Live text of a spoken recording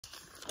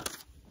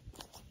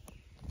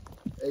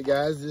Hey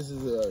guys, this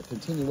is a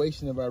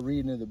continuation of our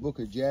reading of the book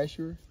of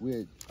Jasher.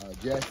 We're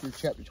at Jasher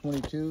chapter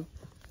 22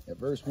 at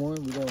verse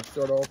 1. We're going to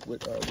start off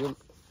with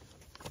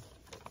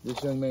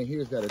this young man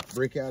here's got to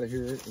break out of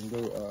here and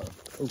go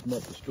open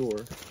up the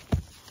store.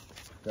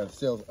 Got to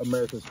sell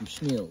America some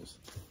Shmules.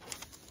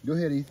 Go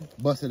ahead, Ethan.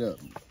 Bust it up.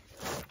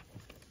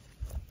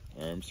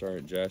 All right, I'm starting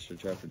at Jasher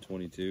chapter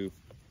 22.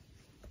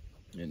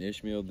 And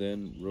Ishmael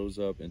then rose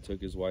up and took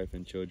his wife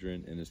and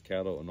children and his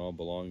cattle and all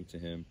belonging to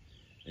him.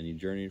 And he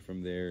journeyed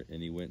from there,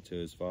 and he went to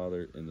his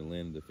father in the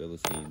land of the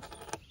Philistines.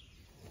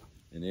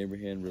 And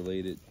Abraham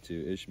related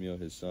to Ishmael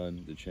his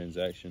son the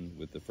transaction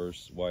with the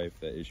first wife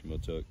that Ishmael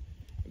took,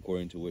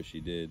 according to what she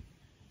did.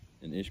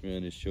 And Ishmael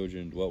and his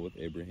children dwelt with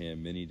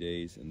Abraham many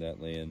days in that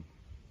land.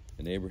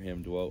 And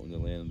Abraham dwelt in the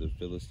land of the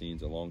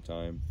Philistines a long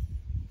time.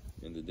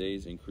 And the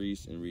days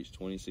increased and reached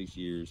 26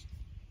 years.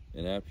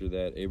 And after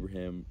that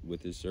Abraham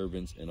with his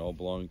servants and all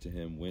belonging to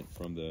him went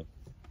from the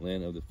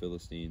land of the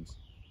Philistines,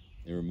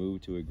 and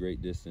removed to a great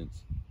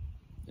distance.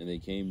 And they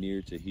came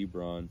near to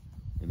Hebron,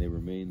 and they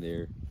remained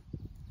there.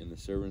 And the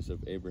servants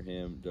of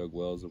Abraham dug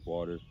wells of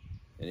water,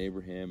 and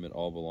Abraham and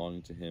all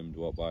belonging to him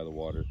dwelt by the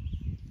water.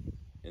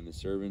 And the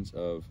servants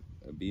of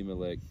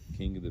Abimelech,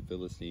 king of the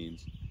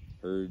Philistines,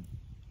 heard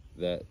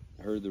the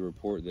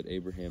report that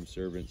Abraham's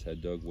servants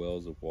had dug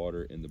wells of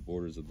water in the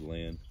borders of the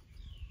land.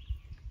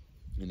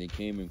 And they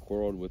came and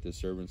quarreled with the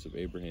servants of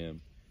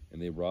Abraham,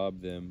 and they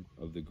robbed them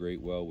of the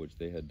great well which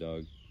they had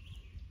dug.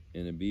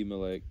 And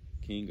Abimelech,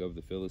 king of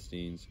the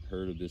Philistines,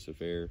 heard of this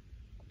affair,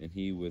 and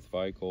he with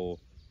Phicol,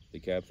 the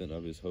captain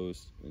of his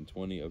host, and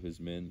 20 of his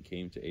men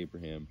came to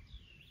Abraham.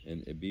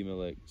 And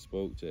Abimelech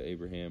spoke to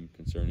Abraham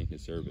concerning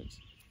his servants.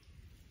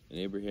 And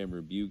Abraham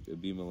rebuked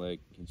Abimelech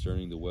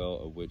concerning the well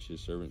of which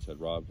his servants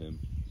had robbed him.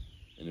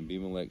 And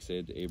Abimelech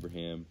said to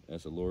Abraham,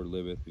 As the Lord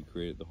liveth, who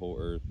created the whole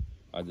earth,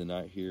 I did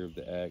not hear of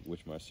the act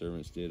which my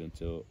servants did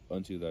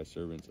unto thy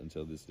servants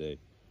until this day.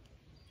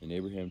 And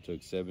Abraham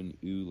took 7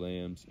 ewe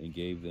lambs and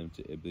gave them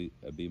to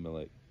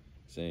Abimelech,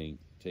 saying,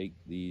 Take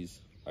these,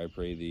 I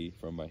pray thee,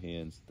 from my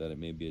hands, that it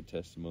may be a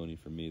testimony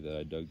for me that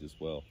I dug this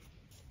well.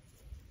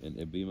 And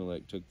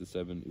Abimelech took the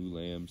 7 ewe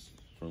lambs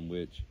from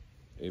which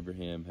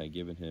Abraham had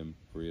given him,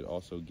 for he had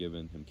also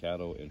given him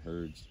cattle and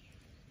herds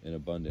in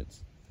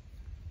abundance.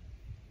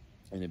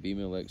 And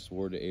Abimelech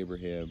swore to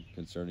Abraham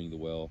concerning the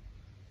well.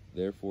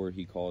 Therefore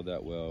he called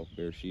that well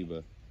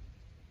Beersheba,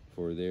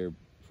 for there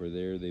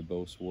they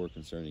both swore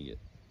concerning it.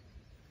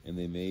 And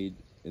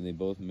they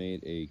both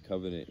made a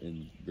covenant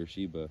in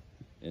Beersheba.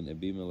 And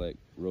Abimelech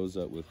rose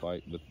up with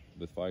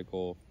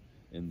Phicol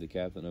and the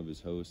captain of his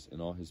host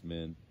and all his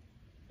men,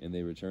 and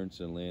they returned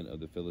to the land of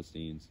the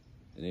Philistines.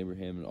 And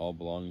Abraham and all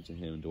belonging to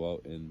him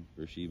dwelt in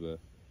Beersheba,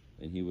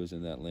 and he was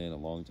in that land a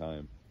long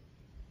time.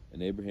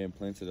 And Abraham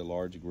planted a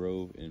large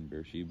grove in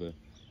Beersheba,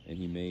 and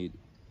he made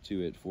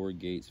to it 4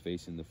 gates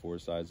facing the 4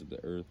 sides of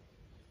the earth,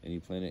 and he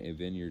planted a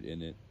vineyard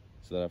in it,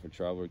 so that if a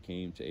traveler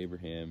came to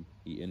Abraham,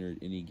 he entered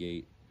any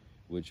gate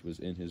which was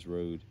in his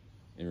road,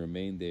 and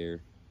remained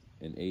there,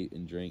 and ate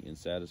and drank and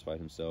satisfied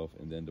himself,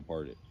 and then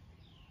departed.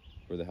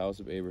 For the house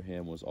of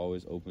Abraham was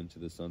always open to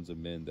the sons of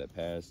men that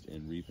passed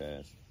and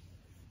repassed,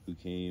 who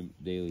came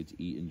daily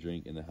to eat and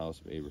drink in the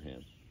house of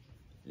Abraham.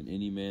 And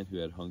any man who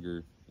had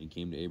hunger and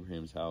came to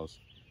Abraham's house,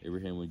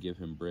 Abraham would give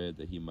him bread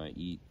that he might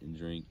eat and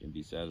drink and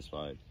be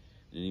satisfied.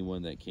 And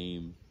anyone that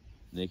came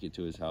naked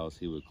to his house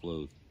he would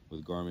clothe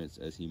with garments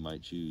as he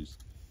might choose,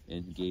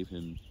 and give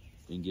him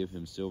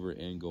silver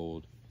and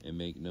gold, and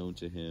make known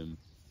to him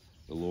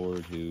the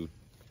Lord who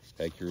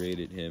had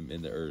created him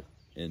in the earth.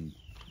 And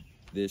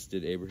this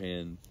did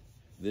Abraham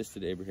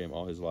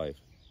all his life.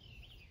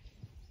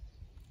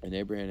 And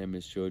Abraham and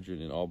his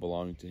children and all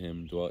belonging to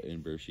him dwelt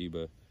in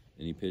Beersheba,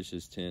 and he pitched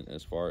his tent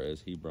as far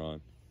as Hebron.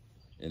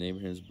 And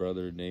Abraham's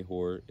brother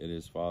Nahor and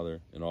his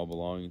father and all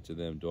belonging to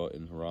them dwelt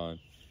in Haran,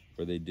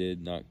 for they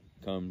did not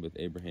come with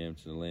Abraham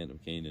to the land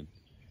of Canaan.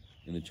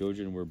 And the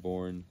children were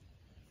born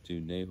to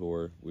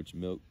Nahor, which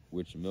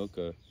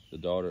Milcah, the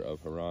daughter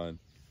of Haran,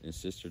 and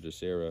sister to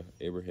Sarah,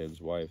 Abraham's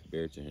wife,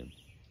 bare to him.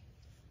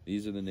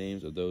 These are the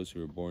names of those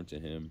who were born to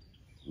him: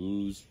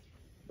 Uz,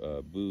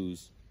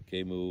 Buz,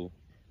 Kemul,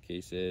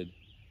 Kesed,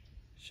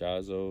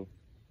 Shazo,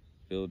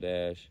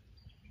 Pildash,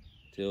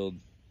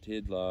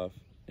 Tidlaf,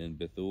 and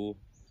Bethuel,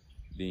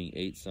 being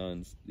 8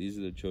 sons. These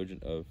are the children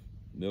of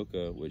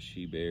Milcah, which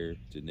she bare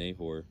to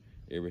Nahor,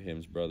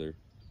 Abraham's brother.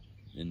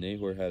 And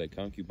Nahor had a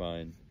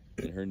concubine,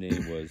 and her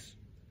name was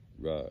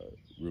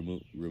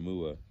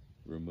Rumah,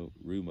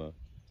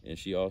 and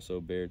she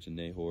also bare to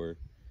Nahor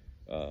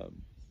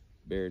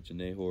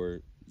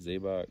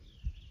Zabak,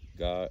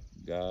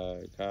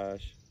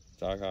 Gakash,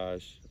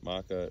 Takash,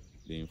 Makkah,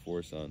 being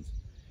 4 sons.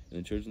 And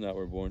the children that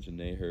were born to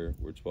Nahor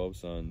were 12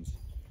 sons,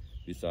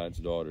 besides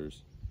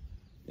daughters.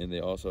 And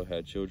they also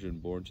had children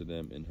born to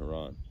them in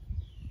Haran.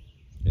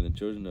 And the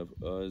children of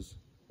Uz,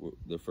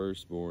 the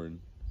firstborn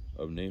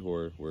of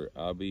Nahor, were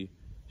Abi,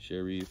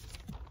 Sherif,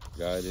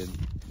 Gadin,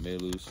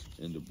 Malus,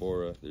 and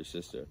Deborah, their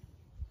sister.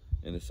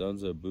 And the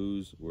sons of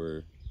Buz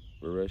were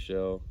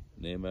Bereshel,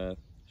 Namath,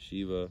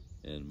 Shiva,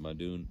 and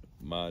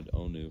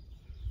Madonu.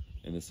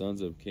 And the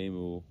sons of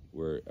Kemuel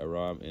were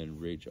Aram and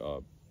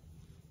Rechab.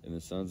 And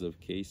the sons of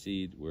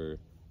Kasid were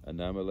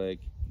Anamelech,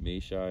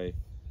 Meshai,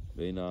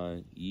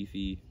 Benon,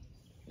 Ephi.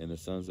 And the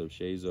sons of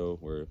Shazo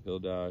were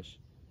Pildash,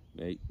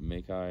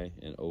 Mechai,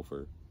 and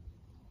Ophir.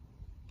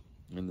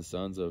 And the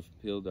sons of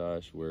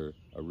Pildash were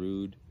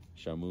Arud,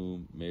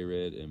 Shamum,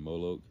 Mered, and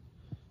Moloch.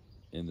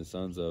 And the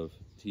sons of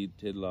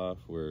Tidlaf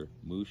were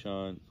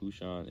Mushan,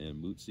 Kushan,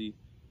 and Mutsi.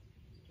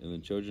 And the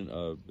children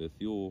of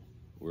Bethuel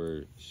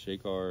were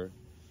Shekar,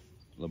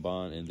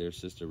 Laban, and their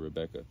sister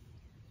Rebekah.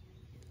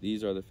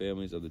 These are the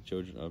families of the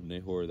children of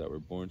Nahor that were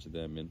born to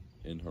them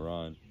in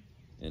Haran.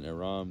 And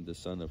Aram, the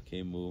son of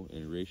Kemuel,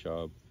 and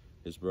Rechab,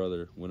 his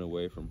brother, went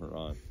away from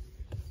Haran.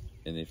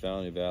 And they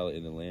found a valley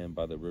in the land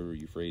by the river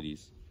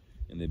Euphrates.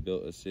 And they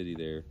built a city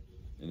there.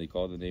 And they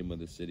called the name of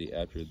the city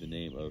after the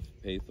name of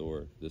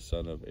Pethor, the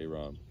son of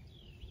Aram.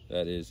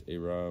 That is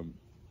Aram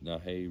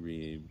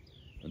Naharaim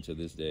unto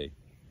this day.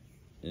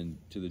 And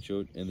the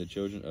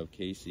children of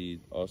Kasid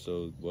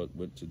also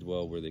went to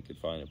dwell where they could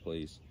find a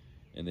place.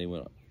 And they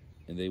went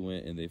and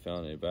they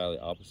found a valley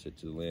opposite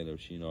to the land of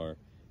Shinar,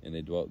 and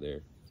they dwelt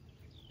there.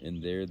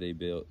 And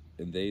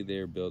they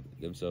there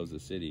built themselves a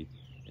city,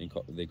 and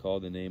they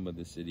called the name of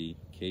the city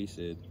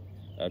Kasid,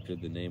 after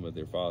the name of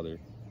their father,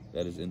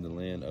 that is in the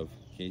land of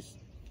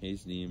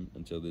Kasdim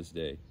until this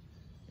day.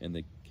 And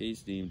the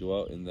Kasdim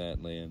dwelt in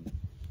that land,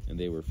 and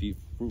they were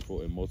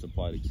fruitful and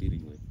multiplied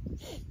exceedingly.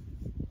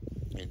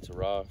 And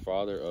Terah,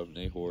 father of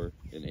Nahor,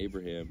 and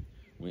Abraham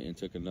went and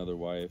took another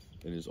wife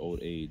in his old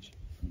age,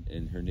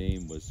 and her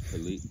name was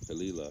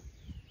Pelilah.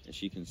 And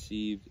she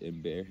conceived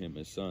and bare him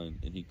a son,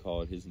 and he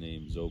called his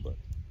name Zobah.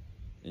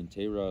 And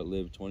Terah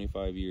lived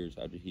 25 years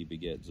after he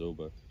begat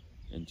Zobah.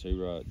 And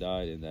Terah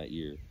died in that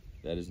year,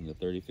 that is in the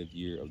 35th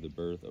year of the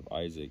birth of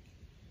Isaac,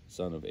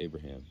 son of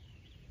Abraham.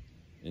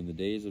 And the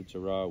days of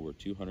Terah were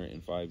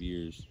 205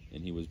 years,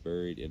 and he was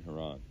buried in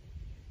Haran.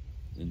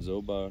 And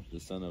Zobah, the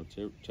son of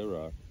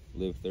Terah,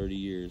 lived 30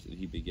 years, and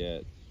he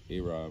begat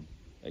Aram,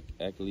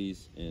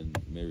 Achilles, and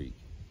Merik.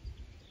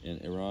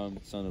 And Aram,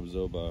 son of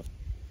Zobah,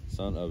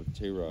 son of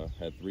Terah,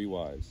 had 3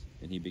 wives,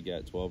 and he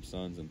begat 12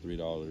 sons and 3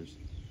 daughters.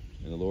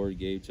 And the Lord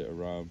gave to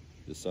Aram,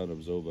 the son of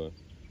Zobah,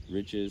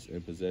 riches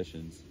and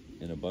possessions,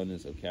 and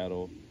abundance of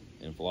cattle,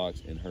 and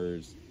flocks and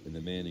herds, and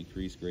the man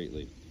increased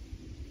greatly.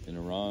 And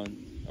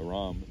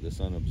Aram, the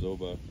son of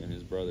Zobah, and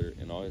his brother,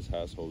 and all his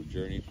household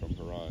journeyed from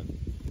Haran,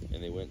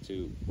 and they went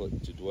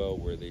to dwell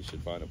where they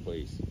should find a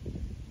place.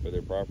 For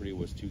their property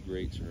was too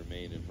great to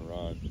remain in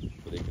Haran,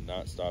 for they could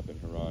not stop in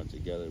Haran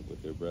together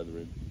with their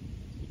brethren,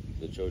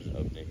 the children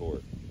of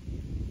Nahor.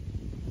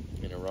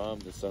 And Aram,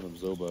 the son of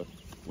Zobah,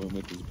 went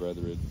with his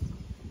brethren,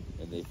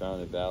 and they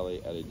found a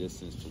valley at a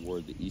distance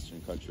toward the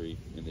eastern country,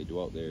 and they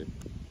dwelt there.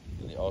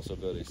 And they also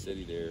built a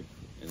city there,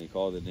 and they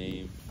called the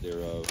name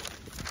thereof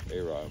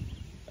Aram,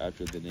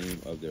 after the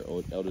name of their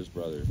eldest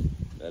brother,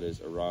 that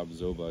is Aram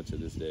Zobah to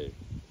this day.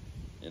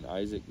 And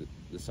Isaac,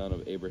 the son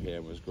of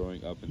Abraham, was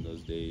growing up in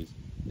those days,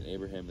 and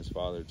Abraham his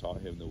father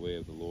taught him the way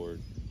of the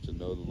Lord, to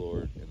know the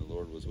Lord, and the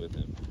Lord was with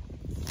him.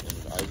 And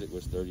when Isaac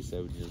was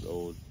 37 years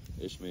old,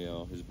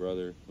 Ishmael his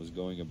brother was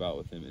going about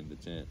with him in the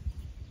tent.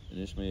 And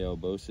Ishmael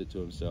boasted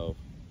himself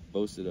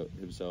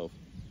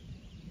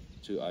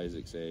to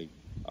Isaac, saying,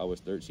 I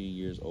was 13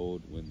 years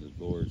old when the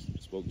Lord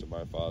spoke to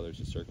my father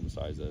to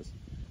circumcise us,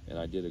 and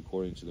I did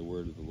according to the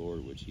word of the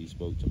Lord which he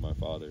spoke to my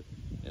father.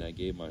 And I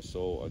gave my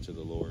soul unto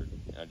the Lord,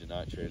 and I did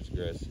not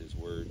transgress his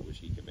word which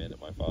he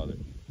commanded my father.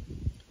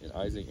 And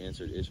Isaac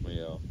answered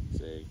Ishmael,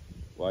 saying,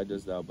 Why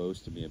dost thou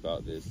boast to me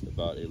about this,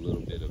 about a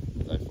little bit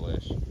of thy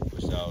flesh,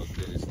 which thou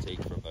didst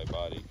take from thy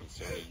body,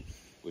 concerning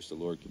which the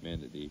Lord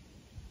commanded thee?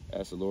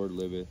 As the Lord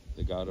liveth,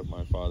 the God of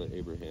my father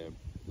Abraham,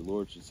 the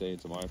Lord should say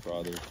unto my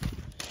father,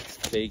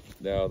 Take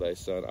thou thy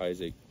son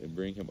Isaac, and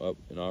bring him up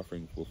an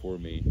offering before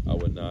me. I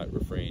would not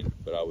refrain,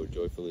 but I would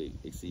joyfully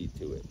accede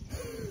to it.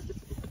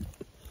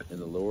 And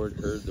the Lord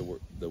heard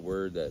the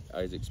word that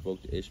Isaac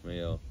spoke to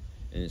Ishmael,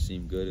 and it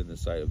seemed good in the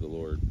sight of the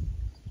Lord.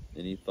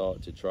 And he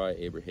thought to try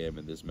Abraham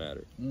in this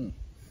matter. And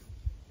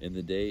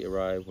the day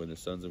arrived when the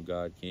sons of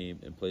God came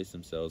and placed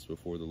themselves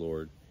before the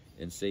Lord,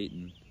 and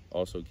Satan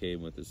also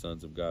came with the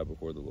sons of God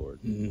before the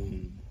Lord.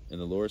 And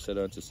the Lord said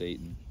unto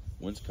Satan,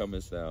 Whence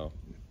comest thou?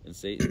 And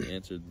Satan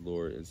answered the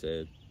Lord and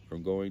said,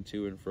 From going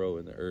to and fro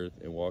in the earth,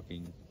 and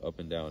walking up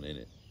and down in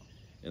it.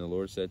 And the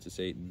Lord said to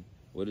Satan,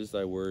 What is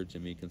thy word to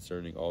me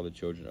concerning all the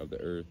children of the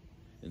earth?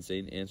 And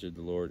Satan answered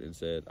the Lord and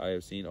said, I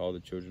have seen all the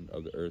children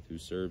of the earth who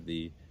serve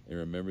thee, and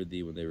remember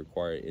thee when they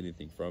require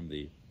anything from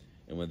thee.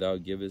 And when thou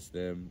givest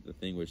them the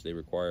thing which they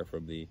require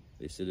from thee,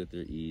 they sit at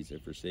their ease,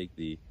 and forsake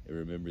thee, and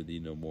remember thee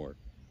no more.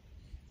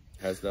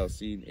 Hast thou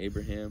seen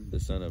Abraham, the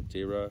son of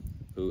Terah,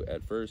 who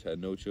at first had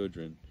no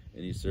children,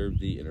 and he served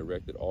thee and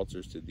erected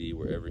altars to thee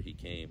wherever he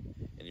came,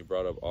 and he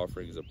brought up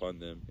offerings upon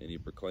them, and he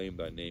proclaimed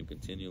thy name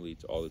continually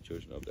to all the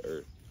children of the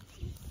earth.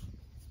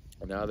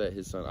 And now that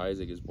his son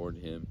Isaac is born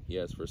to him, he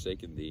has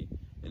forsaken thee,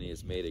 and he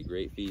has made a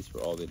great feast for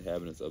all the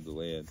inhabitants of the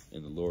land,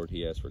 and the Lord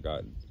he has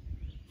forgotten.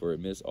 For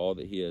amidst all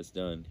that he has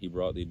done, he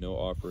brought thee no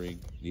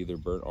offering, neither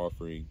burnt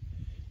offering,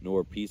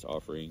 nor peace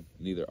offering,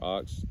 neither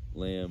ox,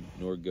 lamb,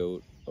 nor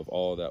goat, of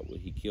all that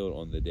he killed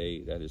on the day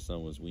that his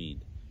son was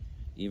weaned.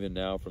 Even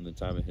now, from the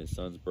time of his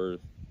son's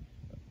birth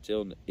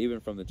till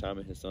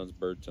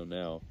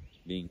now,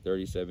 being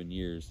 37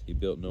 years, he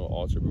built no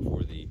altar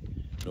before thee,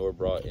 nor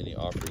brought any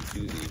offering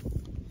to thee.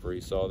 For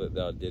he saw that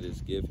thou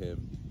didst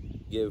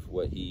give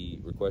what he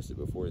requested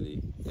before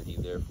thee, and he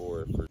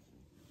therefore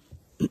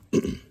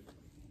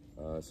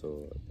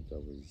so I think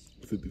that was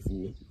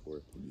 54.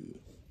 Yeah.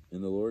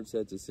 And the Lord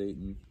said to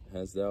Satan,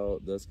 Hast thou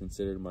thus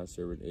considered my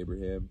servant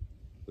Abraham?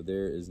 For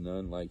there is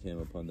none like him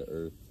upon the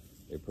earth,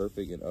 a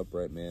perfect and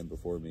upright man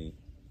before me,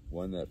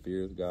 one that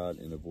feareth God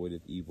and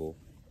avoideth evil.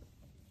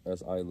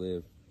 As I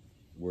live,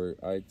 were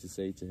I to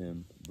say to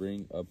him,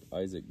 Bring up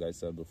Isaac thy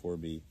son before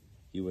me,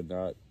 he would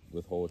not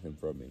withhold him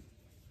from me.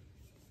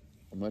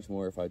 Much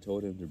more if I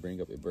told him to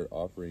bring up a burnt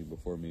offering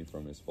before me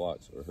from his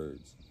flocks or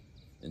herds.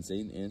 And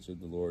Satan answered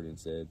the Lord and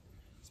said,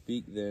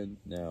 Speak then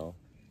now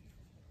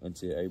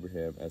unto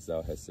Abraham as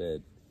thou hast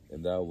said,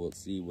 and thou wilt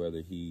see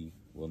whether he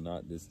will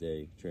not this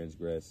day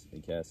transgress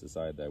and cast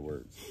aside thy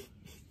words.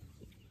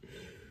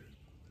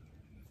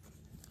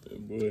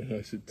 That boy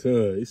has your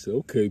time. He said,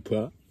 okay,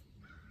 Pop.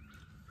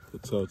 I'll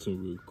talk to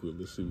him real quick.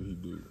 Let's see what he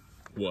do.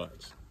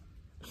 Watch.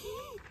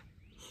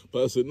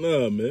 Pop said,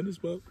 nah, man,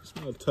 it's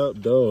my top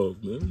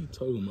dog, man. What you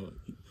talking about?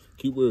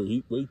 Keep where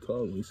he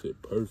called him. He said,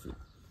 perfect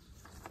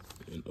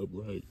and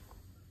upright.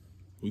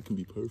 We can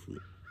be perfect.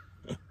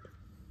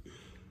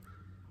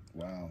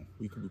 Wow.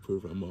 We can be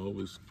perfect. I'm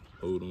always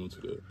hold on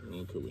to that. I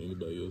don't care what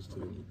anybody else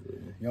tells me, bro.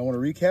 Y'all want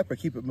to recap or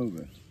keep it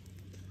moving?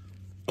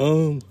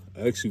 I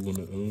actually want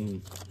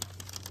to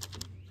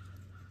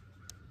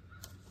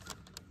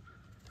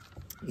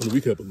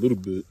recap a little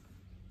bit.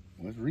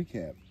 Let's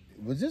recap.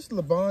 Was this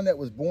Laban that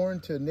was born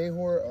to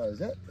Nahor? Is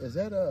that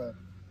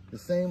the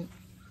same?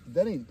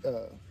 That ain't.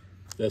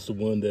 That's the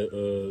one that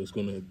is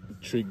gonna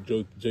trick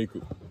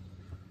Jacob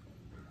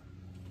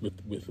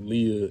with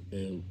Leah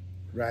and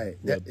right.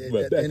 Right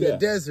in the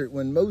desert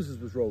when Moses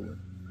was rolling.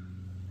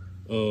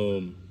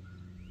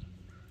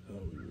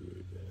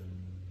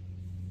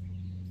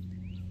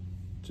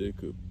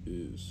 Jacob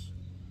is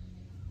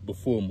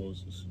before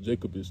Moses.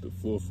 Jacob is the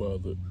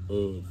forefather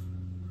of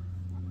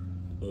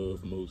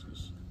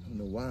Moses. I don't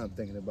know why I'm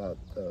thinking about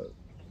the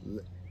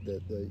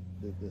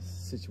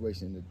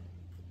situation.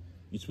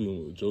 You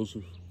speaking with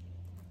Joseph?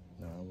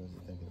 No, I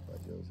wasn't thinking about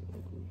Joseph.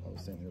 I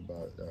was thinking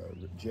about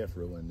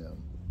Jethro and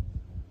them.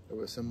 There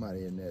was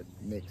somebody in that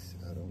mix.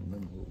 I don't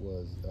remember who it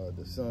was.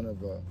 The son of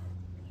the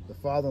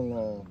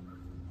father-in-law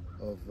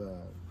of.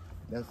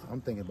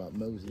 I'm thinking about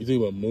Moses. You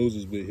think about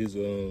Moses with his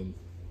I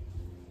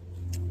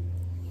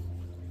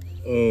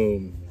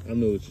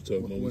know what you're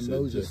talking about. When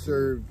Moses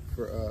served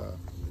for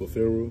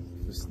Pharaoh.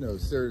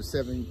 Served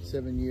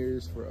seven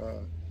years for.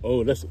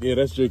 Oh, that's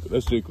Jacob.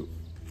 That's Jacob.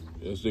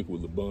 That's Jacob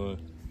with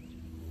Laban.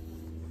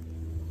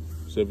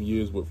 7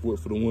 years work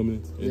for the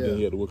woman, and then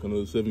he had to work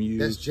another 7 years.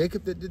 That's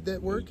Jacob that did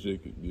that work? That's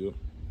Jacob, yeah.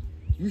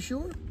 You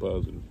sure?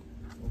 Positive.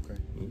 Okay.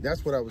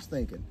 That's what I was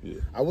thinking. Yeah.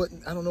 I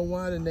don't know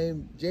why the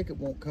name Jacob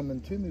won't come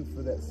into me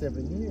for that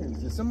 7 years.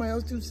 Did somebody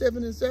else do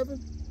 7 and 7?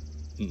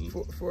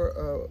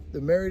 For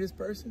the marriedest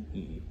person?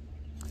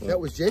 That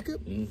was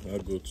Jacob? I'll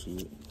go to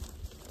it.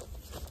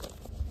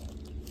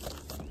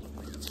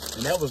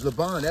 And that was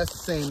Laban. That's the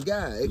same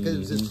guy.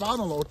 Because his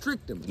father-in-law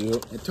tricked him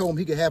and told him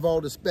he could have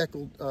all the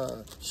speckled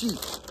sheep.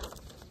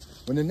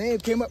 When the name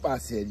came up, I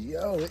said,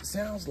 yo, it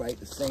sounds like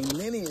the same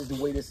lineage the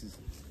way this is.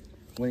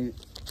 You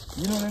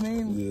know what I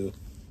mean? Yeah.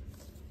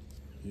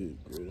 Yeah,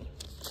 girl.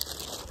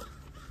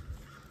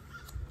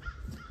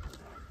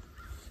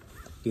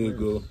 There you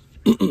go.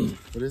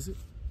 What is it?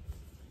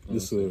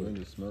 This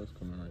the smoke's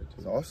coming right too.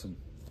 It's awesome.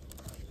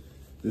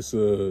 This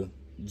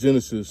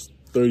Genesis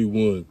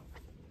 31.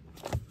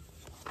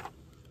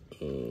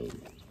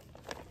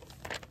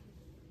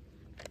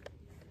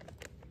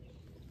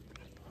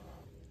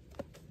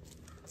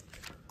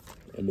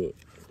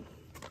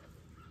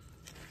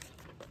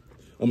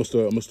 I'm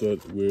gonna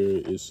start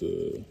where it's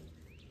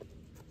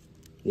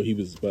where he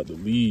was about to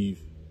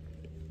leave.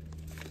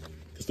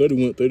 Cause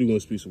 31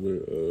 speaks of where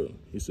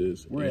he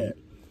says where at?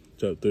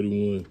 Chapter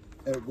 31.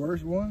 At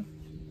verse 1?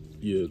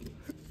 Yeah.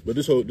 But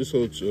this whole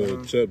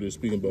chapter is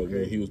speaking about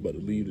when he was about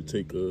to leave to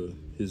take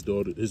his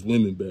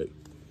women back.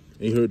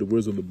 And he heard the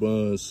words of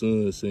Laban's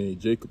son saying,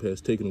 Jacob has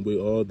taken away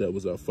all that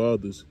was our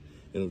father's,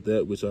 and of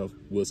that which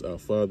was our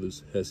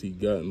father's has he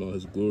gotten all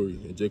his glory.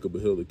 And Jacob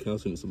beheld the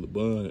countenance of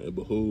Laban, and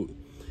behold,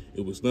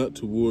 it was not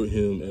toward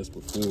him as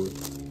before.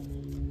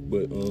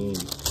 But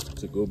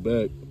to go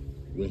back,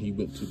 when he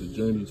went to the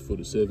journeys for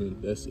the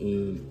 7, that's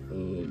in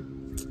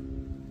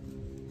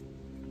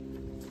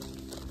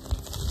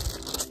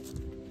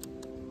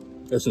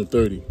that's in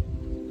 30.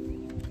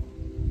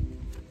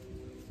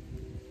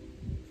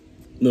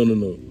 No,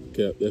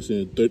 Cap. That's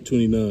in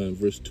 29,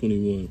 verse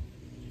 21.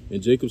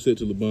 And Jacob said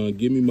to Laban,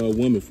 Give me my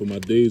woman, for my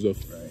days are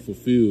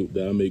fulfilled,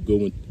 that I may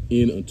go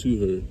in unto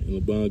her. And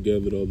Laban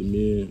gathered all the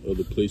men of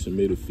the place and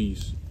made a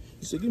feast.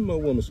 He said, give me my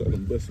woman so I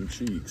can bust some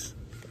cheeks.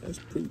 That's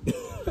pretty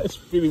that's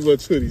pretty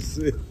much what he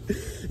said.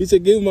 He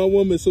said, give me my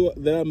woman so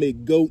that I may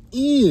go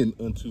in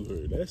unto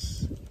her.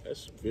 That's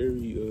very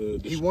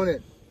he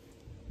wanted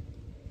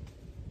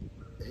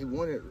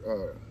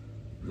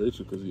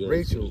Rachel, because he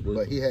Rachel,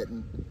 but he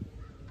hadn't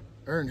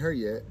earned her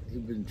yet.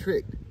 He'd been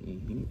tricked.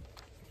 Mm-hmm.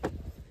 All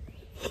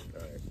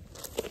right.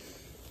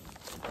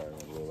 Probably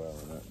gonna roll out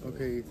on that.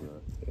 Okay.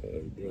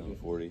 Brother.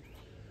 40.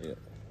 Yeah.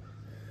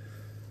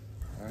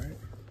 All right.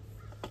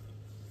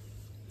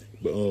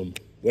 But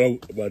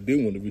what I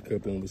did want to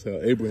recap on was how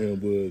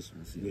Abraham was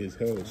with his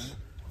house.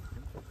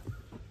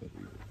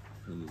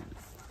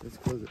 Let's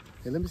close it.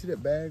 Hey, let me see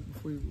that bag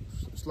before you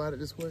slide it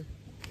this way.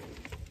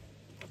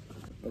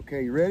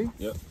 Okay, you ready?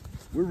 Yep.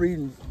 We're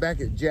reading back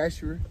at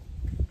Jasher,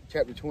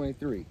 chapter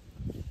 23.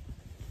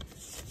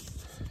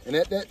 And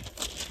at that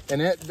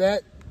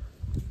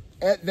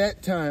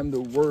time, the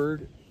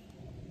word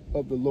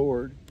of the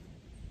Lord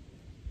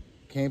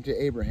came to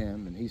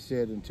Abraham, and he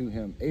said unto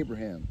him,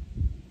 Abraham.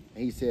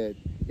 And he said,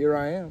 here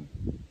I am.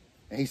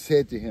 And he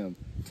said to him,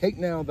 take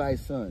now thy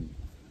son,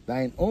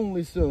 thine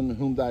only son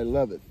whom thou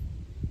lovest,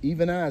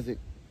 even Isaac,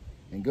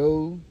 and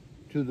go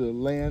to the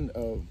land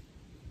of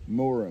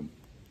Moriah,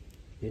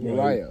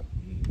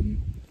 Mm-hmm.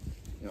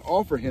 and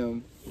offer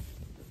him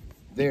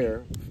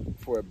there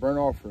for a burnt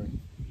offering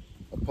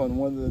upon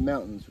one of the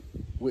mountains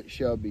which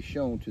shall be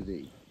shown to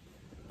thee.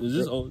 Is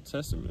this Old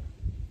Testament?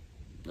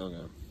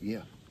 Okay.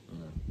 Yeah,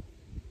 Okay.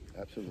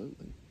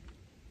 absolutely.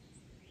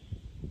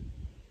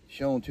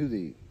 Shown to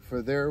thee,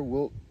 for there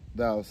wilt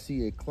thou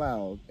see a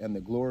cloud and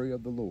the glory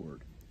of the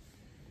Lord.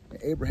 And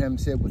Abraham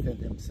said within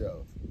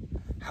himself,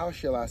 how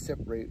shall I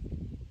separate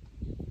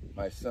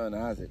my son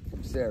Isaac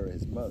from Sarah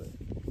his mother,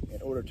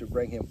 in order to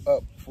bring him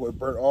up for a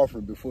burnt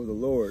offering before the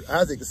Lord?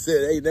 Isaac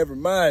said, hey, never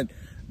mind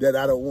that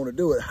I don't want to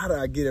do it. How do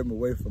I get him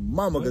away from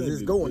mama? Because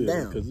it's going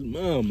down. Because his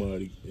mom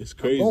already, it's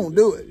crazy. I'm gonna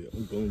do it. Yeah,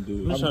 I'm going to do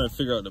I'm it. just trying to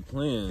figure out the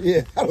plan.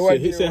 Yeah. How do I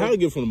He get said, him how away?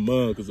 to get from the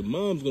mom? Because the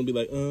mom's going to be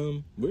like,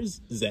 where's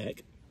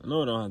Zach? I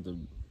know I don't have to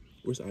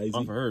Where's Isaac?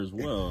 offer her as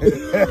well.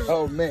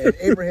 Oh man. And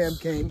Abraham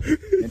came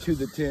into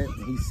the tent,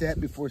 and he sat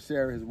before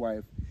Sarah his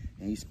wife,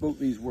 and he spoke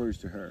these words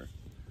to her.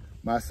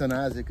 My son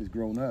Isaac is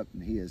grown up,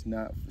 and he has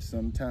not for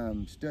some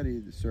time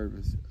studied the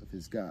service of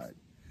his God.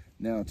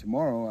 Now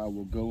tomorrow I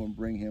will go and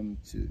bring him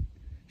to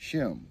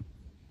Shem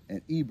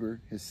and Eber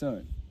his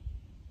son,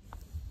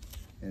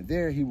 and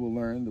there he will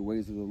learn the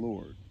ways of the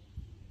Lord.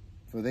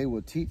 For they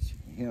will teach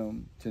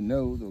him to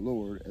know the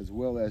Lord, as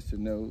well as to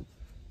know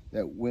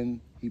that when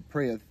he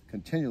prayeth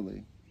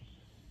continually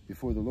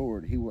before the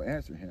Lord, he will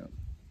answer him.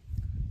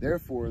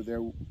 Therefore,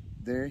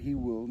 there he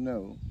will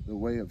know the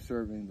way of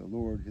serving the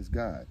Lord his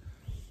God.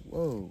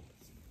 Whoa,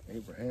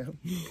 Abraham.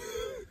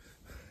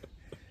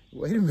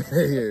 Wait a minute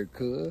here,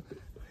 cuz.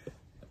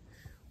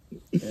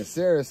 And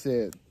Sarah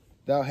said,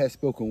 thou hast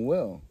spoken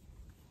well.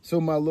 So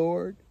my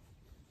Lord,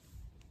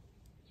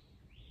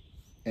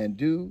 and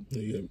do.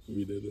 Yeah, you got to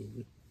read that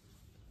over.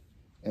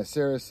 And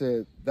Sarah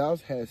said, thou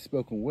hast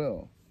spoken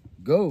well.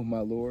 Go, my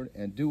Lord,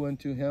 and do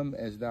unto him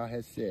as thou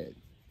hast said.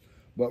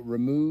 But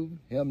remove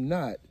him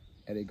not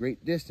at a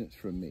great distance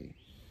from me.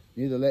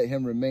 Neither let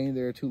him remain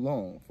there too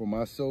long, for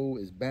my soul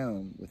is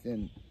bound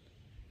within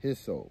his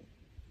soul.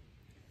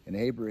 And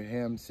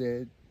Abraham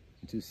said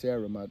unto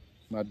Sarah,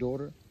 my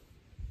daughter,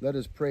 let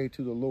us pray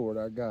to the Lord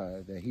our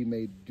God, that he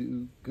may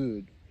do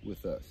good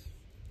with us.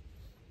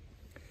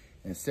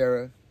 And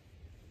Sarah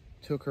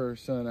took her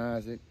son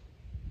Isaac,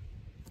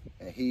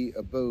 and he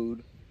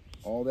abode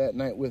all that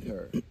night with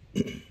her.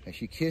 And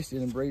she kissed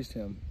and embraced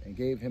him, and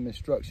gave him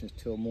instructions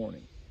till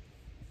morning,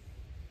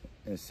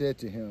 and said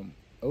to him,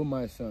 O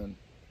my son,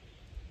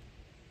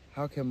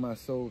 how can my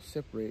soul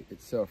separate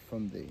itself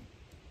from thee?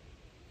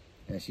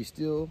 And she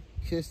still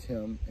kissed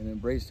him and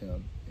embraced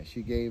him, and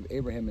she gave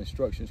Abraham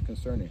instructions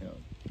concerning him.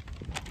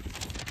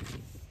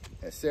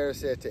 And Sarah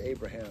said to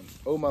Abraham,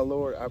 O my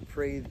Lord, I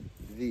pray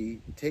thee,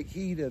 take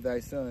heed of thy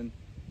son,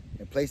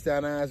 and place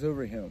thine eyes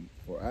over him,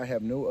 for I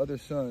have no other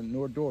son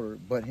nor daughter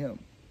but him.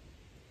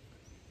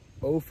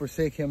 O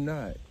forsake him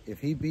not.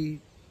 If he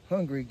be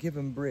hungry, give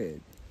him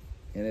bread,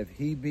 and if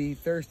he be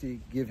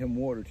thirsty, give him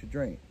water to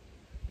drink.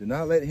 Do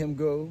not let him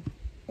go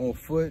on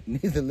foot,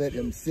 neither let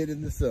him sit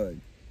in the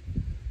sun.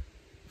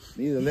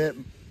 Neither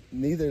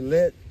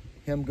let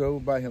him go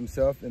by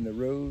himself in the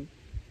road,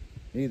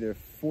 neither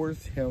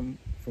force him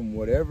from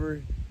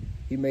whatever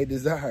he may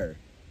desire,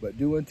 but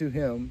do unto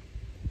him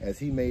as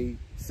he may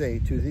say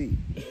to thee.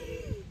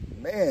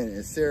 Man,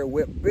 and Sarah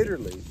wept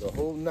bitterly the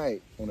whole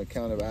night on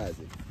account of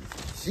Isaac.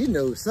 She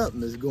knows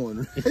something is going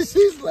on.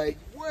 She's like,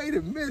 wait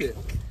a minute.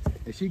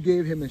 And she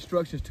gave him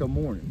instructions till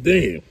morning.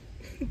 Damn.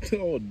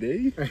 All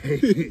day?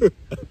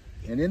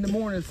 And in the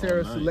morning,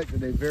 Sarah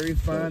selected a very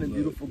fine and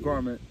beautiful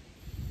garment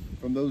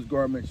from those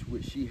garments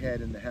which she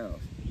had in the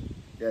house,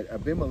 that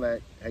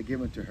Abimelech had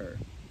given to her.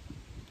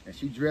 And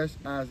she dressed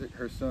Isaac,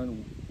 her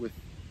son,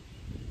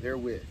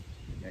 therewith.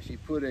 And she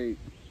put a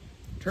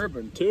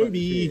turban upon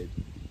his head.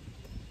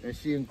 And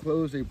she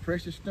enclosed a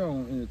precious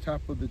stone in the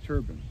top of the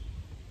turban.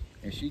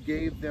 And she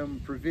gave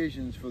them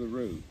provisions for the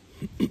road.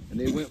 And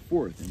they went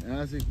forth, and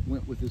Isaac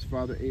went with his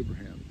father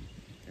Abraham.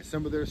 And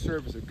some of their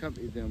servants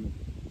accompanied them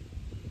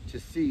to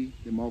see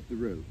them off the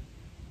road.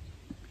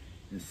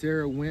 And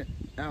Sarah went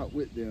out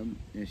with them,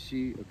 and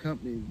she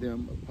accompanied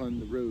them upon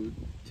the road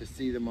to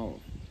see them off.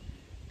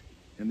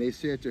 And they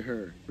said to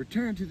her,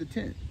 "Return to the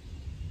tent."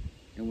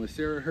 And when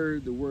Sarah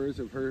heard the words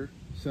of her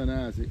son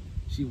Isaac,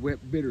 she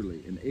wept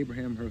bitterly, and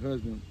Abraham her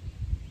husband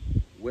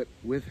wept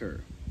with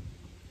her.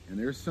 And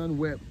their son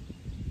wept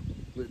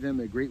with them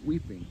a great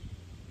weeping.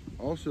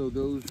 Also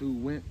those who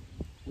went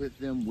with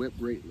them wept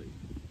greatly.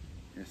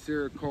 And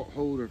Sarah caught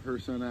hold of her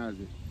son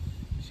Isaac.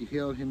 She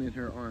held him in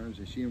her arms,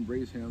 and she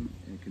embraced him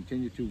and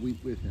continued to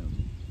weep with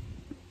him.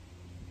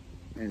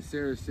 And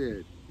Sarah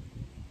said,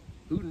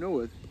 "Who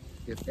knoweth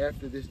if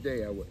after this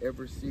day I will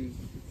ever see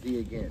thee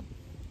again?"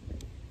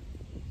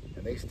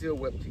 And they still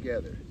wept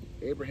together,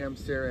 Abraham,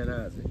 Sarah, and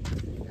Isaac.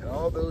 And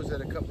all those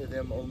that accompanied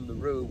them on the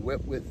road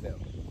wept with them.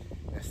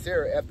 And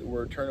Sarah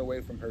afterward turned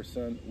away from her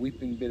son,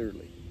 weeping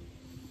bitterly.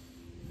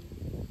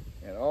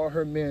 And all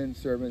her men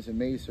servants and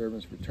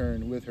maidservants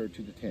returned with her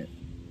to the tent.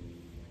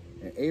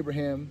 And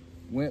Abraham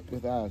went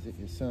with Isaac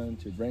his son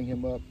to bring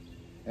him up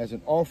as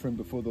an offering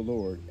before the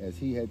Lord, as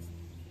he had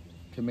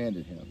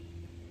commanded him.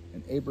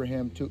 And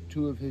Abraham took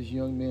 2 of his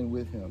young men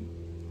with him,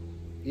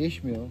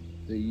 Ishmael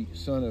the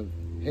son of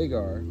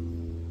Hagar,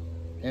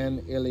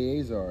 and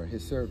Eleazar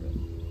his servant.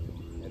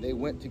 And they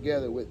went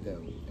together with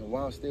them. And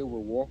whilst they were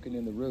walking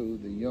in the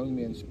road, the young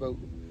men spoke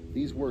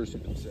these words to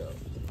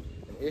themselves.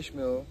 And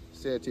Ishmael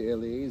said to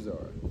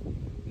Eleazar,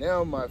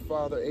 "Now my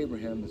father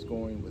Abraham is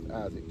going with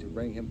Isaac to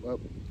bring him up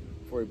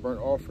for a burnt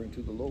offering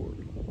to the Lord,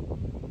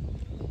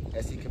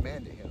 as he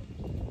commanded him.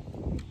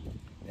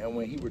 And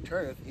when he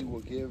returneth, he will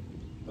give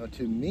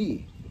unto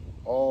me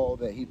all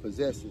that he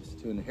possesses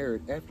to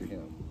inherit after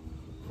him,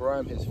 for I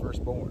am his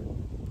firstborn."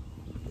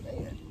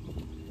 Man.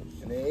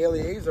 And then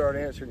Eleazar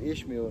answered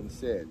Ishmael and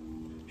said,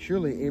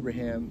 "Surely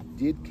Abraham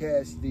did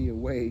cast thee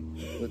away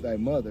with thy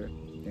mother,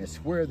 and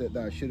swear that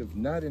thou shouldst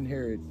not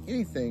inherit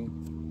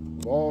anything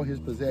of all his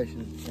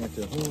possessions, and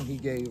to whom he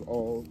gave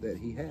all that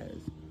he has,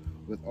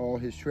 with all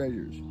his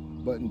treasures,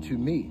 but unto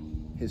me,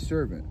 his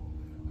servant,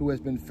 who has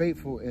been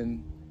faithful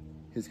in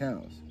his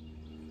house,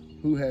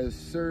 who has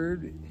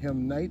served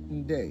him night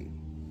and day,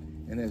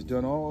 and has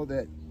done all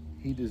that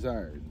he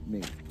desired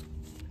me.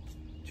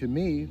 To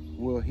me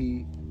will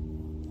he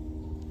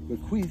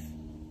bequeath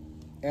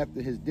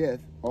after his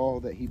death all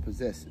that he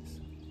possesses."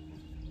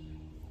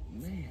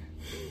 Man.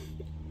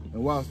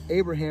 And whilst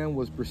Abraham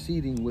was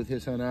proceeding with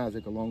his son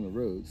Isaac along the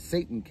road,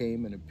 Satan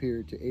came and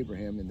appeared to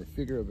Abraham in the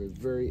figure of a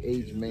very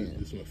aged man,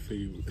 This is my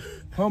favorite.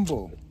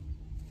 humble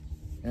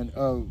and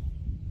of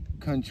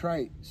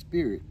contrite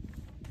spirit.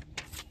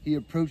 He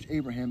approached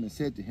Abraham and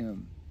said to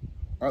him,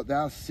 "Art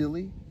thou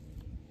silly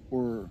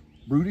or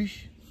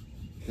brutish,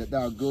 that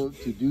thou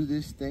goest to do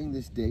this thing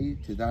this day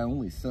to thy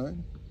only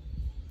son?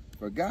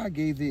 For God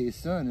gave thee a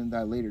son in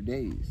thy later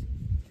days,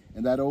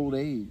 in that old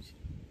age.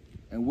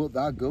 And wilt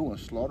thou go and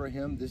slaughter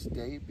him this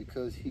day,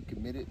 because he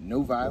committed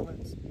no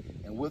violence?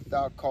 And wilt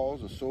thou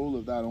cause the soul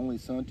of thy only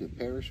son to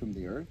perish from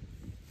the earth?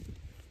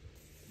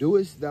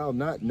 Doest thou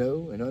not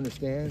know and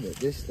understand that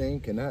this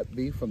thing cannot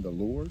be from the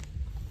Lord?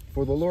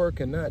 For the Lord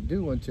cannot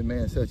do unto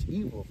man such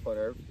evil upon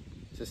earth,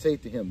 to say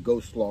to him,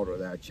 Go slaughter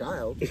thy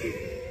child."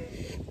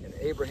 And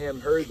Abraham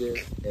heard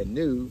this and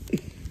knew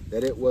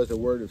that it was a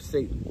word of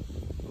Satan,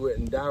 who had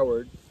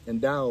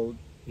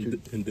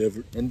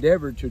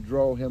endeavored to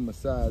draw him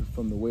aside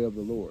from the way of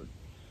the Lord.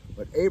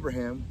 But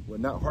Abraham would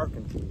not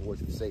hearken to the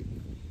voice of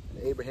Satan. And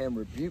Abraham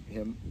rebuked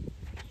him,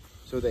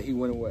 so that he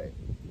went away.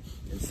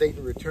 And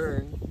Satan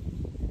returned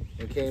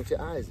and came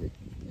to Isaac.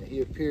 And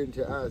he appeared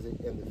to Isaac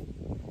in the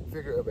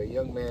figure of a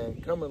young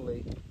man,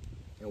 comely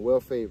and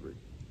well-favored.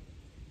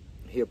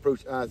 He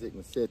approached Isaac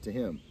and said to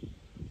him,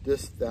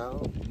 "Dost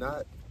thou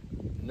not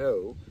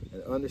know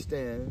and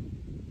understand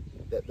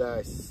that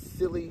thy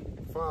silly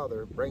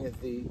father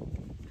bringeth thee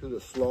to the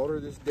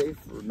slaughter this day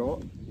for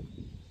naught?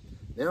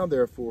 Now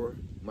therefore,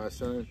 my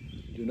son,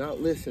 do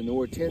not listen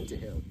nor attend to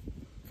him,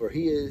 for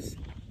he is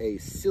a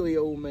silly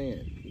old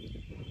man.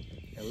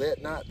 And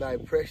let not thy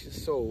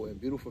precious soul and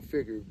beautiful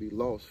figure be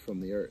lost from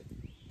the earth."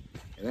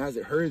 And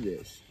Isaac heard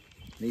this,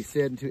 and he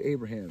said unto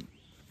Abraham,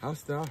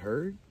 "Hast thou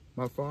heard,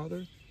 my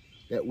father,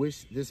 that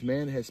which this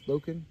man has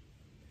spoken?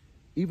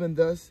 Even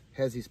thus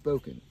has he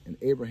spoken." And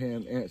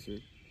Abraham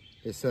answered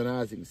his son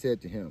Isaac and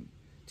said to him,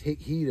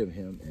 "Take heed of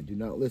him, and do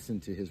not listen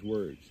to his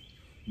words,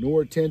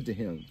 nor attend to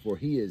him, for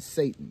he is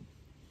Satan,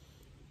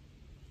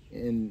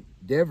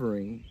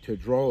 endeavoring to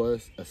draw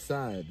us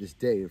aside this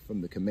day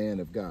from the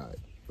commands of God.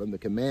 And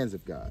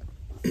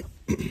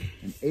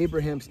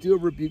Abraham still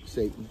rebuked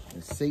Satan,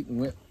 and Satan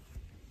went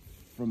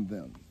from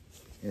them.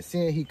 And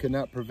seeing he could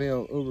not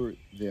prevail over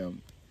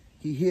them,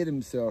 he hid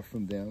himself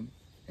from them,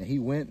 and he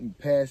went and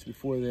passed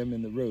before them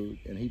in the road,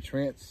 and he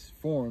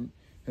transformed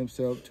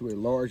himself to a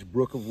large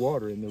brook of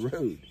water in the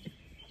road.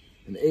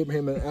 And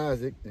Abraham and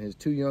Isaac and his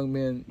 2 young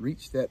men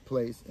reached that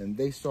place, and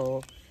they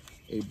saw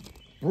a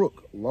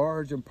brook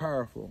large and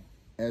powerful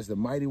as the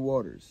mighty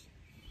waters.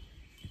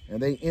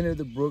 And they entered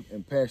the brook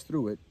and passed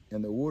through it,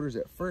 and the waters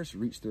at first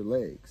reached their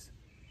legs.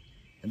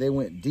 And they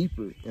went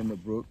deeper in the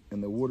brook,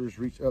 and the waters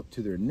reached up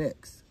to their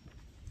necks.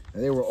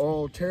 And they were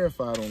all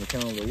terrified on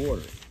account of the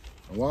water.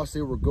 And whilst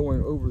they were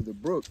going over the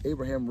brook,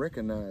 Abraham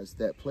recognized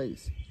that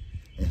place.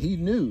 And he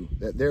knew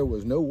that there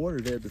was no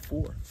water there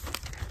before.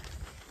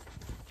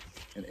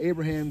 And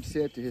Abraham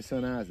said to his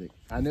son Isaac,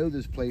 I know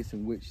this place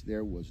in which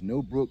there was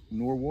no brook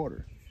nor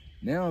water.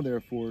 Now,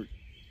 therefore,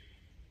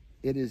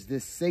 it is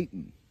this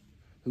Satan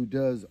who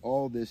does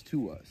all this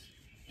to us,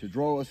 to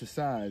draw us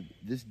aside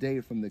this day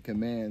from the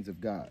commands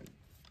of God.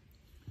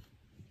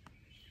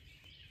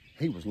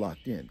 He was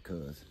locked in,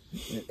 cuz.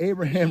 And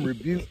Abraham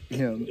rebuked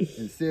him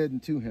and said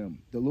unto him,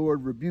 the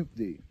Lord rebuke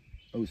thee,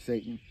 O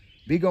Satan.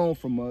 Be gone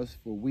from us,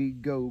 for we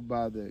go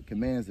by the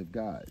commands of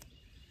God.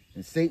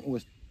 And Satan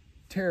was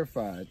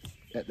terrified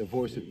at the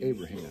voice of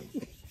Abraham.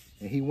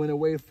 And he went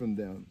away from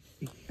them,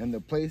 and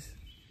the place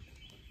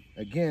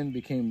again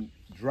became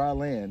dry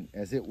land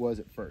as it was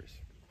at first.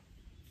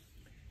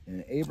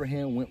 And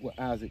Abraham went with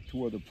Isaac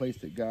toward the place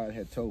that God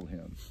had told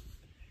him.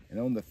 And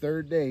on the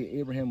third day,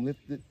 Abraham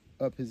lifted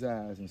up his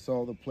eyes and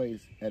saw the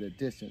place at a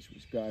distance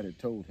which God had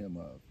told him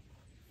of.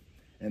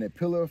 And a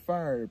pillar of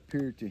fire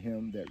appeared to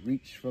him that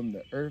reached from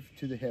the earth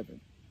to heaven,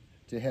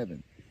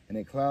 and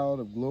a cloud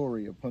of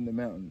glory upon the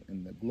mountain,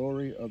 and the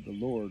glory of the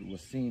Lord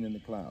was seen in the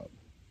cloud.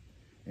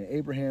 And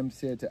Abraham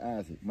said to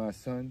Isaac, my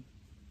son,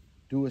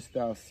 doest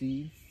thou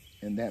see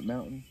in that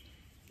mountain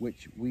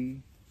which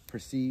we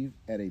perceive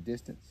at a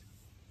distance,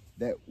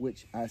 that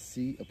which I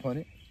see upon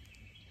it?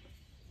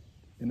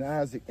 And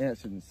Isaac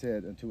answered and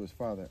said unto his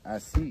father, I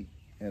see,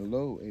 and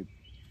lo, a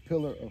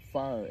pillar of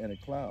fire and a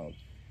cloud,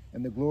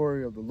 and the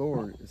glory of the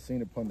Lord is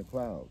seen upon the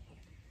cloud.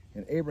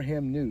 And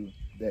Abraham knew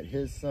that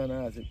his son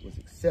Isaac was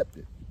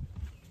accepted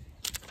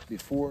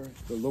before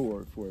the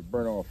Lord for a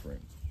burnt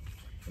offering.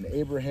 And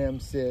Abraham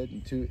said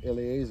unto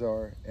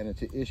Eleazar and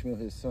unto Ishmael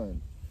his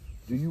son,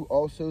 do you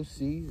also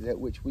see that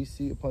which we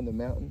see upon the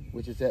mountain,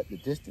 which is at the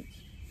distance?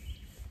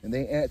 And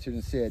they answered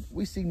and said,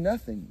 we see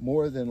nothing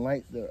more than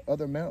like the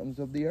other mountains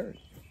of the earth.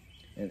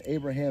 And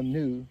Abraham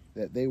knew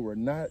that they were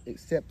not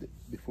accepted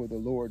before the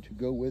Lord to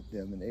go with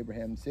them. And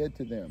Abraham said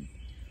to them,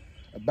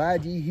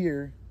 abide ye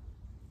here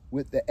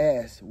with the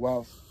ass,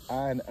 whilst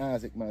I and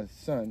Isaac my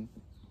son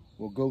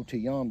will go to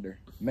yonder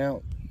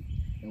mount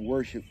and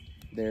worship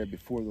there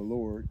before the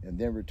Lord, and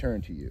then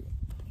return to you.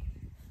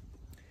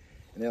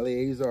 And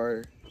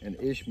Eleazar and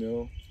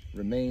Ishmael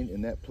remained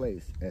in that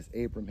place as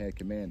Abram had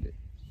commanded.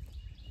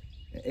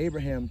 And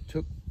Abraham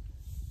took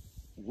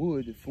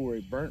wood for a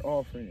burnt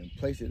offering and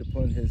placed it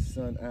upon his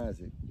son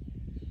Isaac.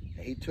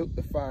 And he took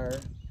the fire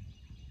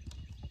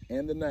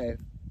and the knife,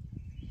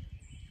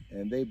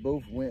 and they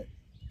both went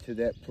to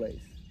that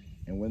place.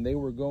 And when they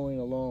were going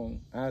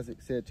along,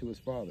 Isaac said to his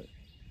father,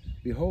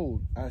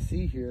 behold, I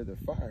see here the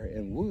fire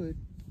and wood,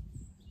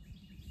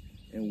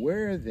 and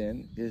where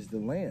then is the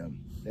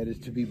lamb that is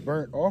to be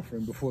burnt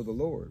offering before the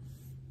Lord?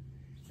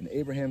 And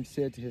Abraham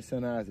said to his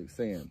son Isaac,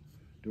 saying,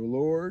 the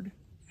Lord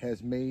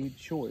has made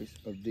choice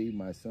of thee,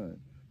 my son,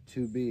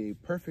 to be a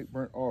perfect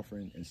burnt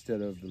offering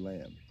instead of the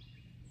lamb.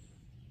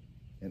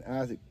 And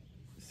Isaac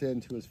said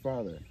unto his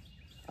father,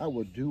 I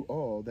will do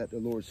all that the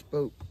Lord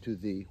spoke to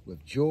thee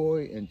with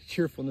joy and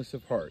cheerfulness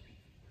of heart.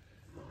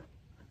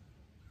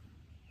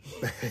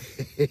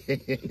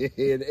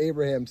 And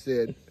Abraham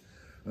said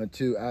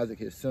unto Isaac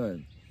his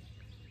son,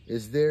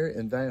 is there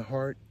in thine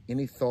heart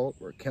any thought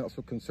or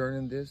counsel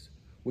concerning this,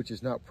 which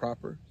is not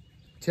proper?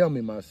 Tell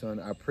me, my son,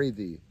 I pray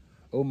thee.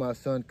 O my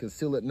son,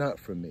 conceal it not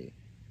from me.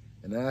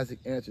 And Isaac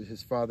answered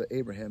his father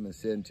Abraham and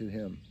said unto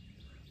him,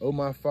 O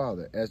my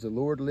father, as the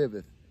Lord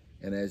liveth,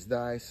 and as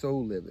thy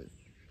soul liveth,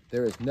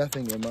 there is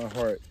nothing in my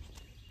heart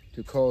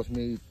to cause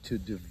me to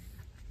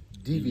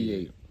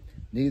deviate,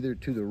 neither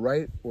to the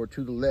right or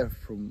to the left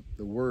from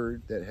the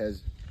word that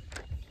has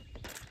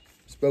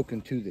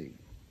spoken to thee.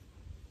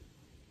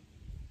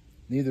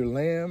 Neither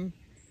limb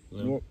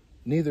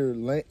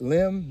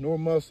nor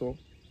muscle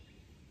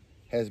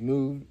has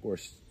moved or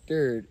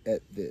stirred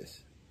at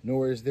this,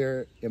 nor is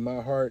there in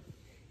my heart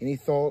any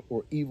thought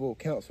or evil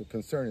counsel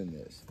concerning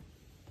this.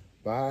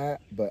 But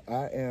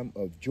I am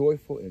of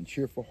joyful and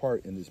cheerful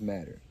heart in this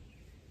matter.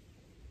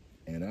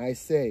 And I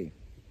say,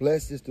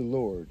 blessed is the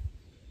Lord,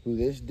 who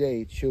this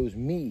day chose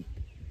me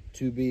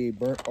to be a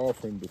burnt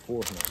offering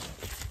before him.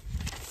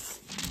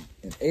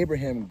 And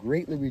Abraham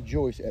greatly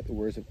rejoiced at the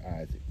words of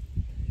Isaac.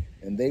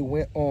 And they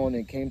went on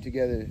and came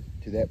together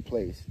to that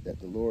place that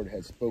the Lord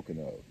had spoken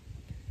of.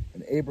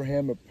 And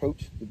Abraham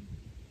approached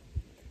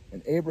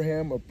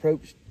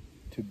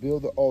to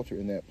build the altar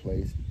in that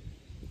place.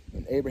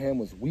 And Abraham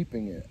was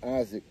weeping, and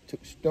Isaac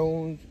took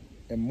stones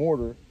and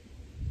mortar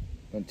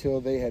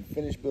until they had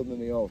finished building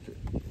the altar.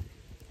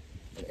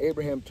 And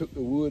Abraham took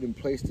the wood and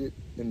placed it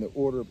in the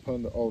order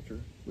upon the altar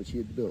which he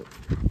had built.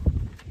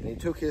 And he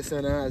took his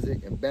son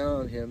Isaac and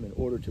bound him in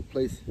order to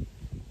place him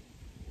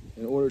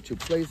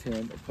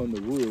upon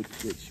the wood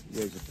which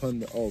was upon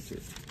the altar,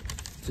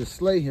 to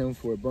slay him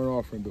for a burnt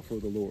offering before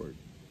the Lord.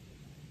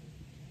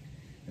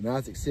 And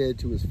Isaac said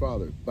to his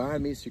father,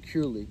 bind me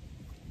securely,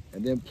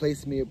 and then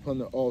place me upon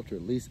the altar,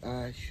 lest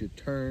I should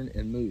turn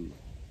and move,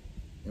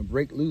 and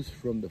break loose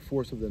from the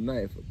force of the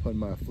knife upon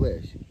my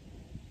flesh,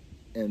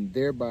 and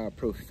thereby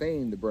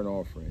profane the burnt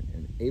offering.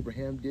 And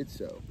Abraham did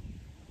so.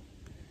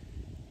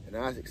 And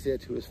Isaac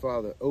said to his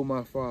father, O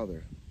my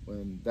father,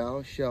 when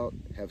thou shalt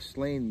have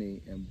slain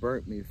me and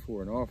burnt me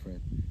for an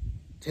offering,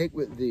 take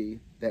with thee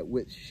that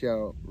which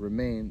shall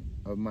remain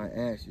of my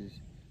ashes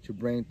to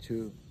bring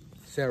to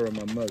Sarah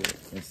my mother,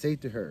 and say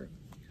to her,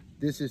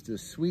 this is the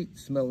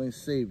sweet-smelling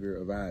savor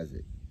of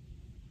Isaac.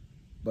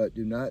 But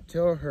do not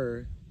tell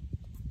her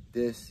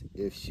this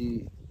if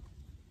she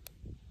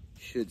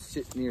should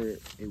sit near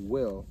a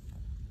well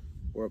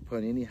or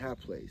upon any high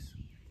place,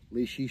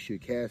 lest she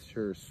should cast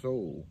her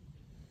soul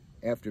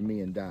after me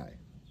and die.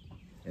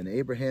 And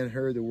Abraham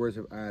heard the words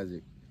of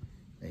Isaac,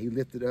 and he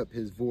lifted up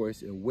his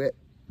voice and wept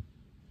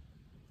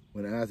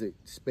when Isaac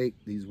spake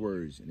these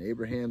words. And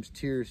Abraham's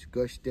tears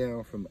gushed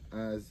down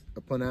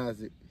upon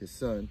Isaac his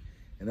son,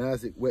 and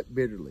Isaac wept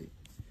bitterly.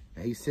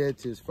 And he said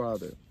to his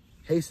father,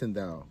 hasten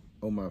thou,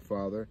 O my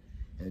father,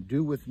 and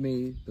do with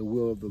me the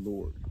will of the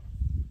Lord.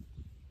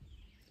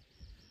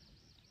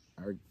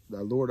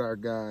 The Lord our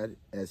God,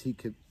 as he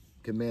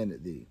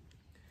commanded thee.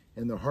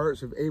 And the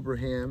hearts of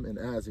Abraham and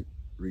Isaac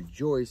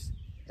rejoiced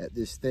at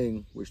this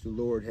thing which the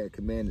Lord had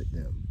commanded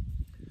them.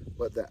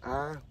 But the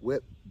eye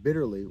wept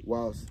bitterly,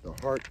 whilst the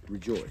heart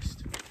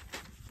rejoiced.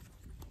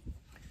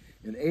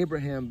 And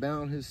Abraham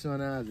bound his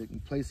son Isaac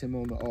and placed him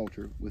on the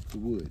altar with the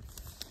wood.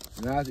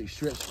 And Isaac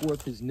stretched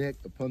forth his neck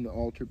upon the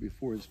altar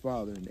before his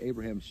father, and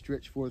Abraham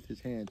stretched forth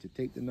his hand to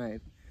take the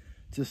knife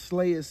to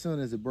slay his son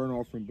as a burnt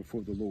offering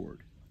before the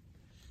Lord.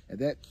 At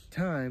that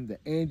time the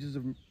angels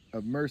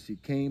of mercy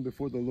came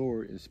before the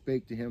Lord and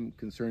spake to him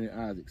concerning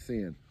Isaac,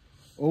 saying,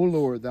 O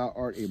Lord, thou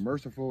art a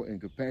merciful and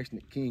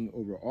compassionate king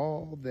over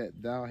all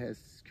that thou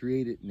hast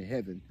created in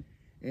heaven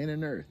and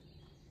in earth,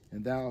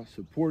 and thou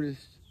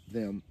supportest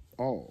them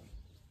all.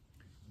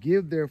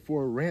 Give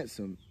therefore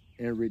ransom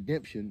and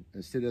redemption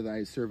instead of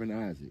thy servant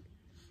Isaac,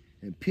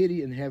 and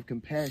pity and have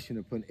compassion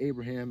upon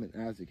Abraham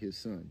and Isaac his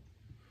son,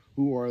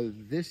 who are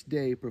this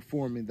day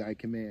performing thy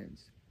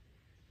commands.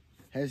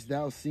 Hast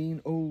thou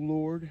seen, O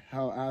Lord,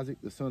 how Isaac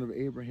the son of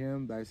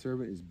Abraham thy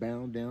servant is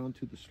bound down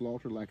to the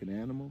slaughter like an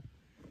animal?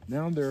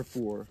 Now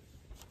therefore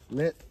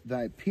let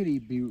thy pity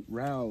be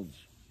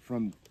roused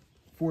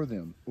for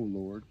them, O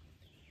Lord.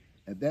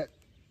 At that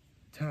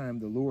time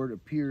the Lord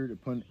appeared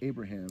upon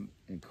Abraham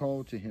and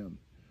called to him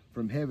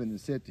from heaven and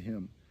said to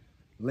him,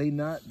 lay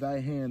not thy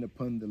hand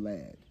upon the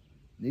lad,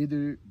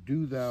 neither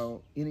do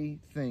thou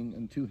anything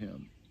unto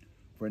him.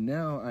 For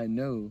now I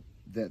know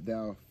that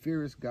thou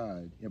fearest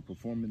God in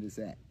performing this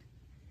act,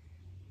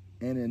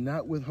 and in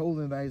not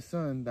withholding thy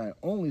son, thy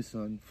only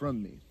son,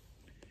 from me.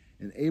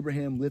 And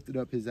Abraham lifted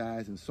up his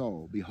eyes and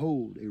saw,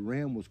 behold, a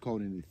ram was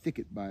caught in a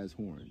thicket by his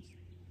horns.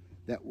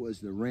 That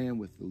was the ram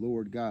which the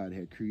Lord God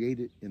had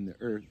created in the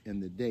earth in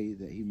the day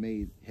that he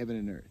made heaven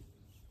and earth.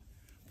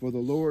 For the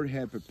Lord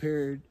had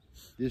prepared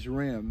this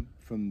ram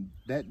from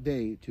that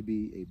day to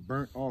be a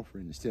burnt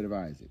offering instead of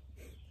Isaac.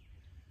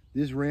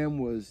 This ram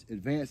was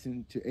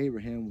advancing to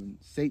Abraham when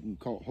Satan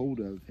caught hold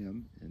of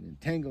him and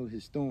entangled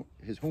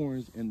his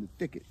horns in the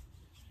thicket,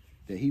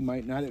 that he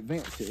might not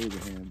advance to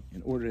Abraham,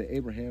 in order that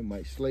Abraham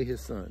might slay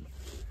his son.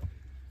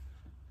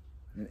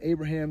 And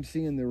Abraham,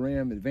 seeing the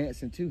ram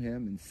advancing to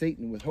him, and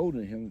Satan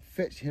withholding him,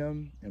 fetched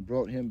him and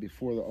brought him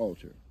before the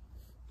altar.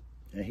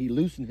 And he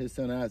loosened his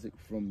son Isaac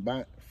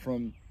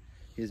from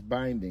his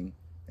binding,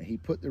 and he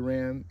put the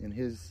ram in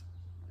his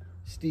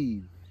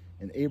stead.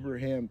 And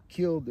Abraham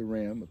killed the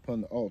ram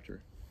upon the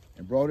altar,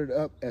 and brought it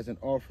up as an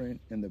offering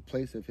in the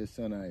place of his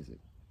son Isaac.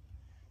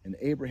 And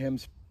Abraham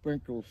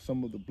sprinkled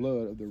some of the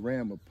blood of the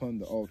ram upon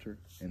the altar,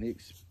 and he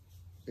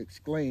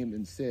exclaimed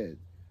and said,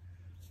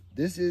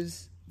 This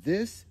is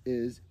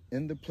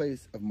in the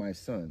place of my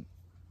son,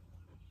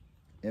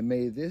 and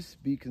may this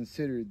be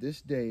considered this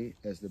day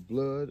as the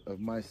blood of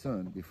my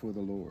son before the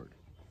Lord.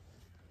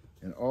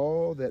 And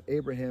all that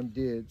Abraham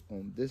did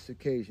on this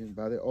occasion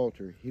by the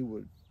altar, he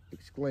would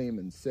exclaim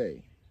and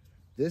say,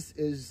 This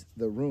is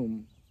the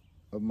room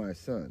of my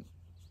son,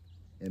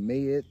 and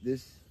may it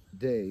this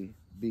day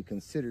be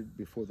considered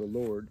before the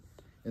Lord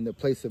in the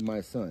place of my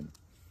son.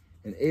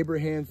 And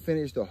Abraham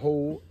finished the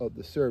whole of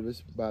the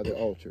service by the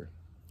altar,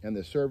 and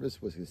the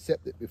service was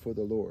accepted before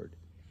the Lord,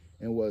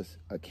 and was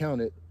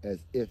accounted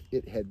as if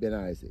it had been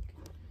Isaac.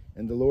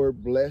 And the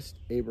Lord blessed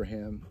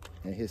Abraham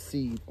and his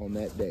seed on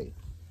that day.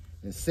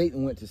 And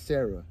Satan went to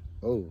Sarah.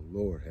 Oh,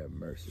 Lord, have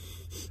mercy.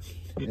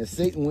 And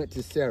Satan went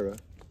to Sarah,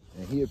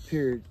 and he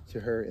appeared to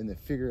her in the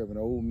figure of an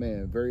old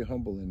man, very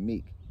humble and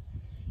meek.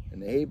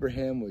 And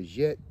Abraham was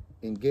yet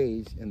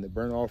engaged in the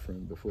burnt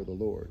offering before the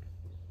Lord.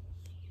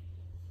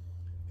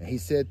 And he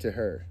said to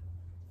her,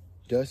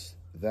 Dost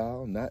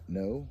thou not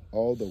know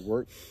all the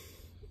work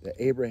that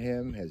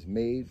Abraham has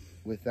made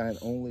with thine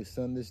only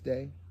son this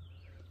day?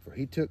 For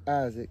he took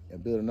Isaac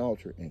and built an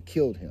altar and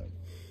killed him,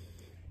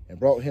 and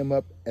brought him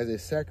up as a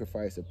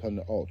sacrifice upon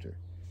the altar.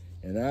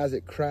 And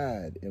Isaac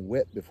cried and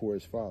wept before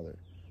his father.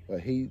 But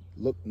he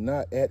looked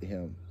not at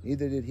him,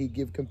 neither did he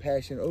give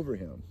compassion over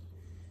him.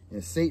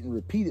 And Satan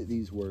repeated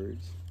these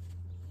words,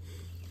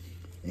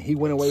 and he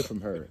went away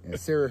from her. And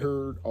Sarah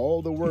heard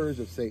all the words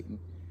of Satan,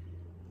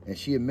 and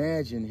she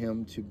imagined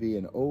him to be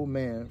an old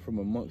man from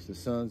amongst the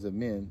sons of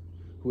men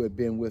who had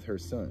been with her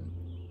son,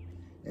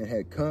 and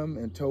had come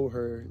and told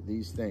her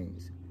these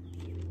things.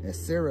 And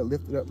Sarah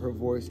lifted up her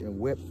voice and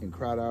wept and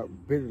cried out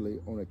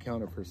bitterly on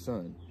account of her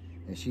son.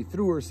 And she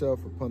threw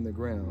herself upon the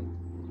ground,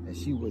 and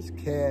she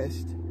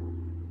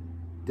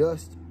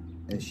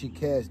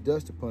cast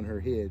dust upon her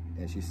head,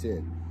 and she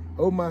said,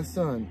 O my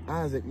son,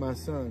 Isaac, my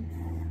son,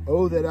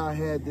 oh that I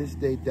had this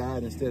day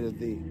died instead of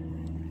thee.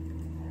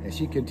 And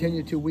she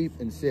continued to weep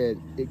and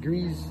said, It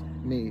grieves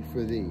me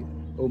for thee,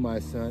 O my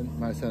son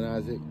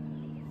Isaac.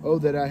 Oh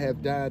that I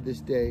have died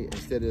this day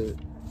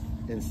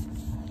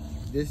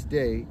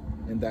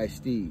in thy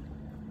stead.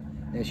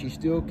 And she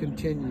still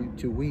continued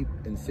to weep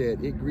and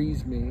said, It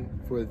grieves me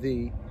for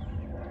thee,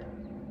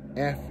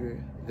 after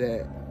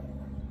that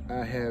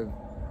I have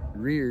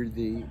reared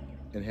thee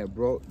and have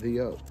brought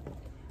thee up.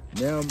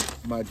 Now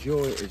my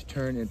joy is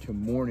turned into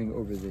mourning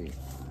over thee.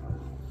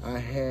 I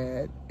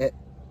had at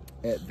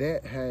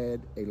that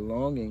had a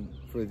longing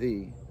for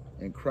thee,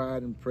 and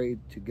cried and prayed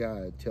to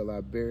God till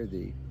I bare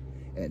thee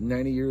at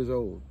 90 years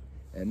old.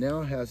 And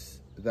now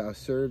hast thou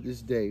served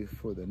this day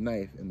for the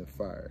knife and the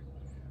fire,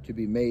 to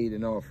be made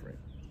an offering.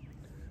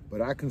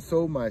 But I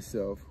console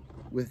myself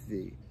with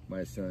thee,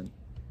 my son.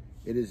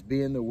 It is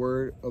being the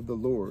word of the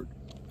Lord,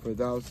 for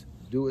thou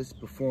doest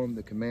perform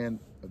the command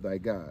of thy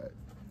God.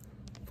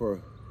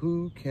 For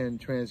who can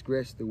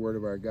transgress the word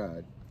of our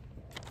God?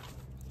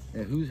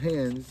 And whose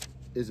hands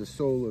is the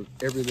soul of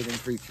every living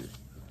creature?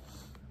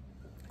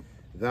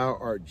 Thou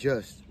art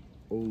just,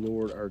 O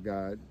Lord our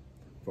God,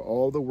 for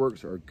all the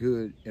works are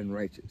good and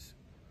righteous.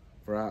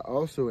 For I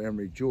also am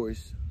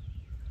rejoiced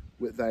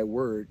with thy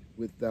word,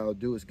 which thou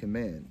doest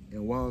command.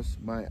 And whilst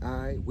my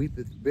eye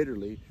weepeth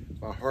bitterly,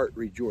 my heart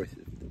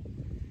rejoiceth.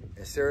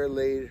 And Sarah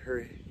laid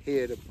her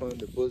head upon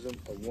the bosom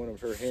of one of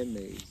her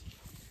handmaids,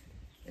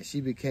 and she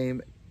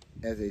became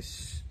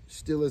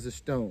still as a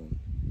stone.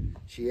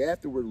 She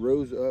afterward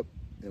rose up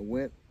and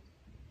went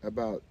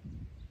about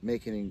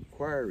making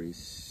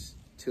inquiries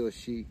till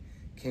she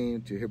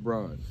came to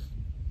Hebron.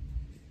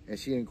 And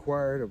she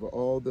inquired of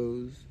all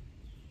those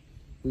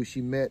who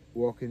she met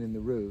walking in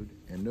the road,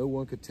 and no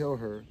one could tell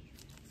her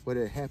what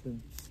had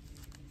happened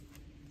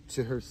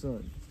to her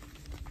son.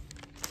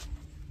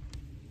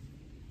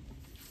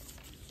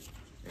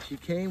 And she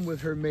came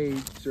with her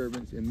maid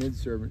servants and men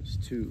servants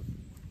to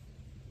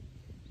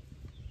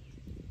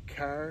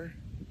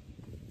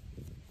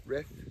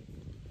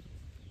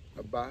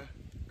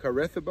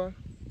Karethaba,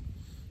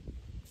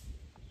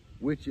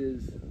 which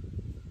is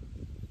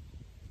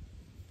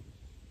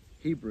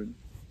Hebron.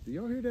 Do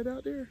y'all hear that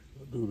out there?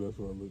 I do. That's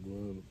why I look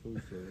around the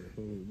first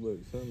time. Look,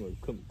 it sounds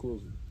like coming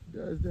closer. It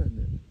does, doesn't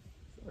it?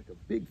 It's like a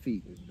big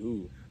feet. It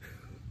do.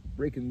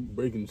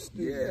 Breaking sticks.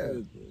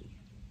 Yeah.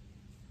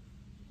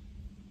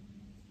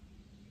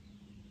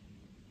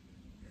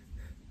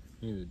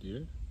 He's a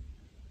deer.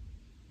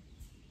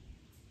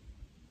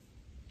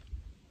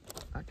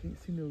 I can't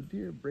see no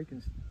deer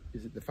breaking.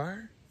 Is it the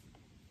fire?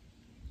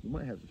 You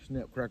might have some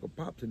snap, crackle,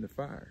 pops in the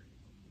fire.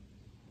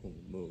 Oh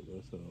no,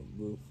 that sounds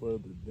a little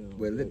further down.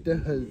 Well, it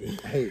does.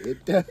 Hey,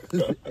 it does.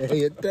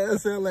 Hey, it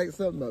does sound like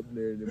something up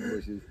there in the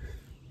bushes.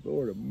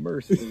 Lord of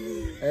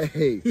mercy.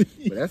 Hey,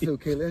 but that's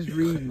okay. Let's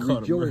read and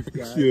rejoice,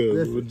 guys. Yeah,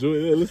 let's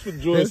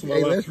rejoice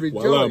let's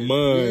rejoice. While our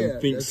mind yeah,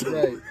 thinks. That's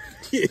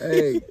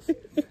right.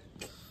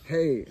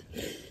 Hey,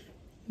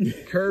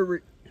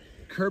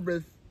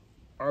 Kerbeth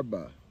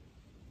Arba,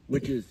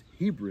 which is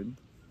Hebron,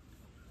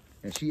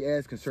 and she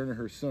asked concerning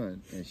her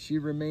son, and she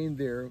remained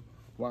there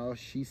while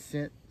she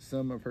sent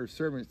some of her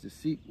servants to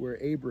seek where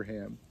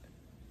Abraham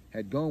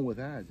had gone with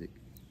Isaac.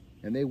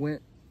 And they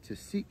went to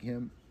seek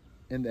him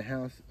in the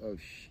house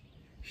of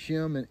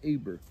Shem and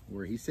Eber,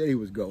 where he said he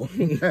was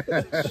going.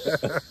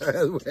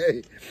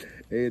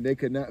 And they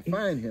could not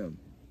find him.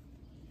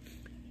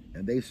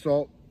 And they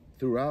sought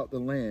throughout the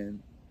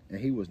land, and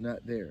he was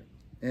not there.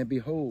 And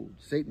behold,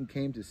 Satan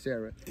came to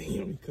Sarah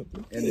in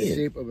the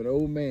shape of an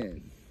old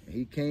man. And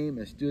he came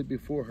and stood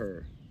before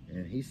her.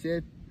 And he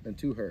said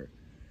unto her,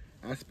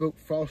 I spoke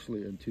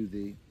falsely unto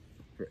thee,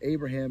 for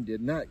Abraham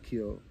did not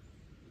kill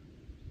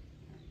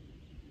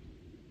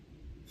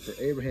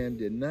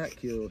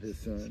his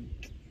son,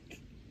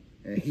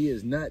 and he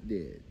is not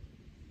dead.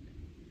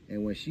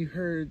 And when she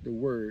heard the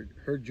word,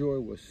 her joy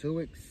was so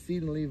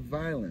exceedingly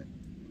violent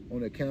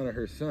on account of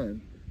her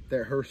son,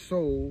 that her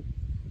soul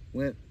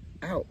went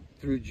out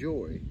through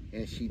joy,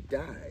 and she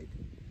died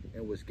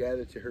and was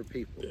gathered to her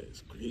people.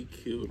 That's great. He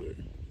killed her.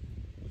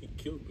 He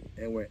killed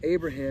her. And when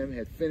Abraham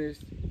had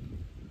finished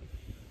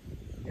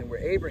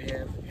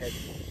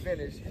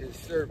his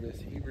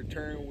service, he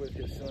returned with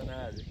his son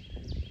Isaac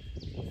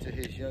to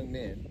his young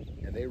men,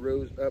 and they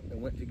rose up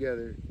and went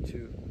together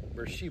to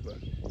Beersheba.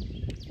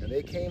 And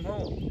they came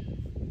home.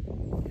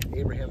 And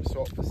Abraham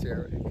sought for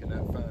Sarah and could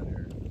not find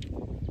her.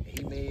 And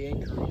he made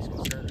inquiries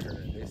concerning her,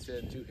 and they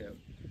said to him,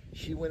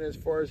 she went as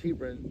far as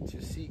Hebron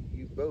to seek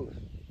you both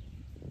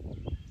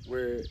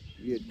where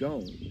ye had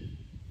gone,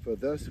 for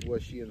thus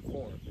was she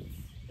informed.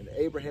 And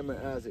Abraham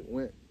and Isaac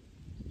went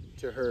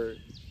to her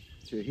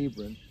to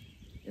Hebron,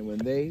 and when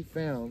they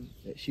found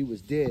that she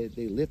was dead,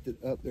 they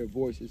lifted up their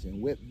voices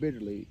and wept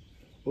bitterly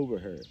over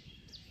her.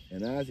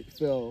 And Isaac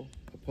fell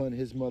upon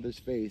his mother's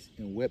face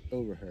and wept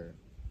over her.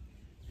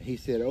 And he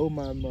said, O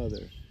my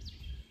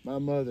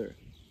mother,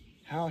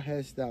 how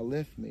hast thou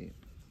left me?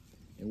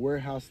 And where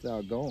hast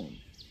thou gone?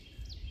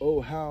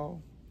 Oh,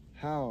 how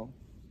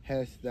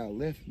hast thou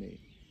left me?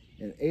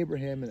 And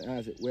Abraham and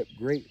Isaac wept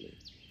greatly,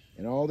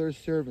 and all their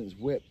servants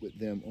wept with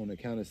them on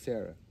account of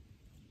Sarah.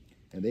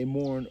 And they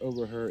mourned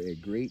over her a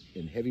great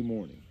and heavy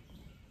mourning.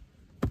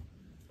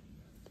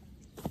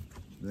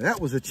 Now,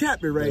 that was a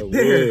chapter right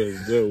there.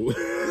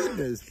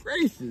 Goodness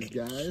gracious,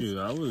 guys. Shoot,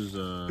 I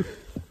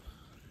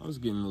was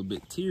getting a little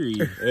bit teary.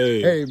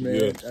 Hey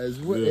man, that's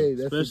a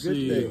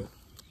good thing.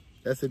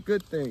 That's a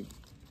good thing.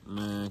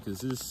 Man, because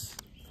this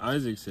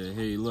Isaac said,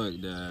 hey,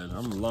 look, Dad,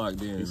 I'm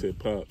locked in. He said,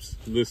 Pops,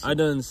 listen. I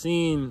done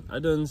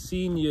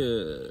seen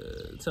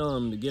you tell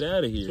him to get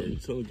out of here.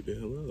 Tell him to get the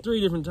hell out.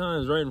 3 different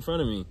times right in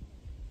front of me.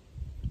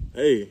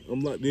 Hey,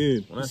 I'm locked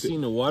in. When I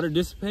seen the water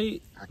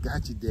dissipate. I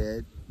got you,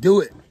 Dad. Do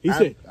it. He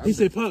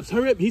said, Pops,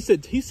 hurry up. He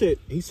said,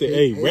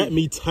 hey, wrap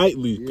me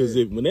tightly, because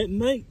when that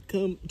night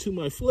come to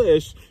my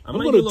flesh, I'm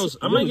going to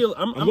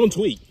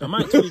tweak. I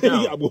might tweak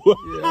out.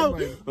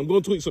 I'm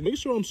going to tweak. So make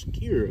sure I'm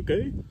secure,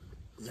 okay?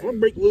 If I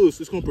break loose,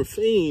 it's going to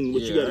profane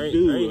what you got to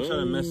do. I ain't trying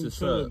to mess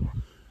this up.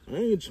 I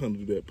ain't trying to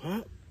do that,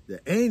 Pop. The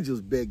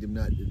angels begged him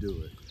not to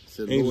do it.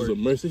 Said, angels Lord, of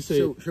mercy.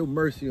 Show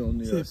mercy on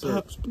me.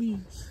 Pops,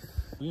 please.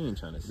 We ain't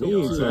trying to see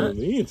that.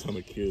 We ain't trying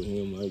to kill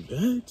him like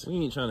that. We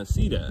ain't trying to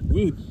see that.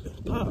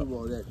 Pop,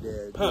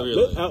 Dad. Pop,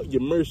 let out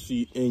your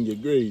mercy and your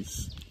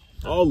grace.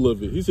 All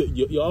of it. He said,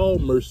 you're all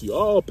mercy,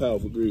 all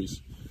powerful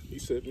grace. He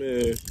said,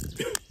 man,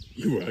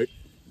 you're right.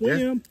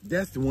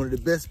 That's one of the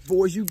best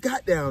boys you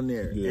got down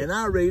there. Yeah. And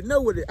I already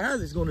know what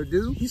Isaac's going to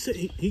do. He said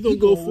he going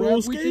to go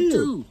full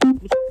scale.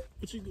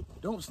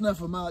 Don't snuff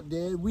him out,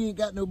 Dad. We ain't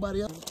got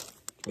nobody else.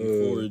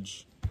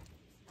 Forge.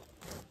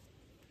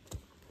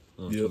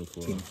 Yep,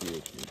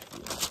 24.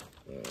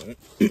 All right.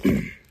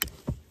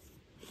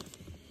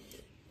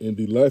 And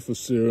the life of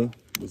Sarah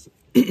was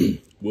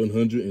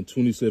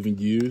 127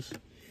 years,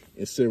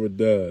 and Sarah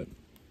died.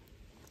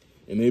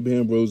 And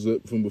Abraham rose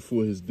up from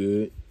before his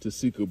dead to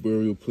seek a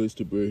burial place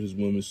to bury his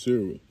woman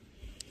Sarah.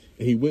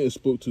 And he went and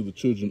spoke to the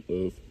children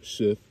of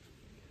Sheth,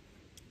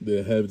 the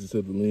inhabitants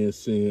of the land,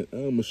 saying, I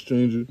am a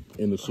stranger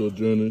and a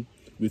sojourner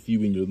with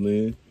you in your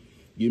land.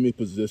 Give me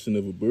possession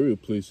of a burial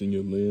place in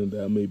your land,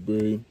 that I may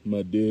bury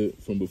my dead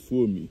from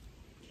before me.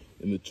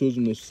 And the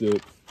children of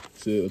Seth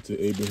said unto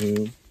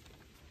Abraham,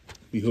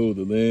 Behold,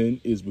 the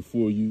land is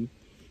before you.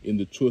 In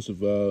the choice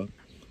of our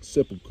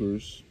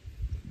sepulchres,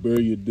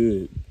 bury your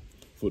dead,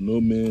 for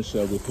no man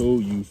shall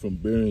withhold you from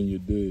burying your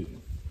dead.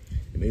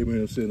 And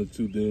Abraham said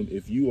unto them,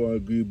 If you are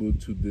agreeable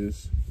to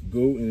this,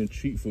 go and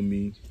entreat for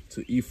me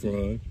to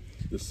Ephron,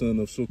 the son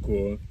of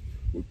Sochor,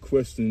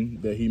 requesting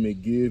that he may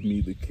give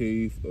me the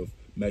cave of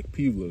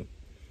Machpelah,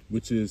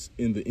 which is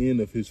in the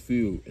end of his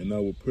field, and I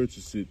will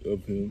purchase it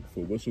of him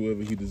for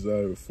whatsoever he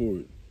desireth for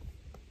it.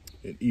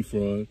 And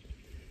Ephron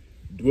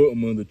dwelt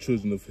among the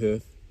children of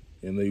Heth,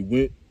 and they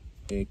went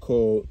and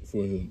called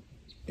for him,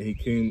 and he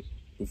came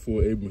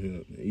before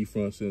Abraham. And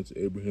Ephron said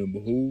to Abraham,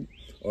 Behold,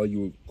 all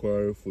you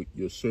require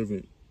your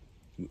servant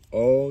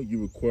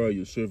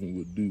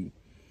will do.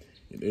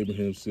 And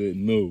Abraham said,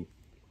 No,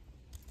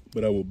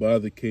 but I will buy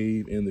the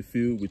cave and the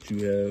field which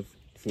you have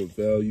for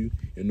value,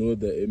 in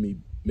order that it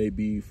may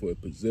be for a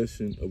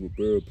possession of a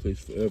burial place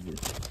forever.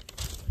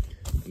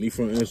 And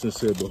Ephron answered and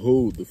said,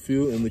 Behold, the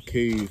field and the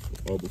cave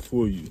are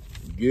before you.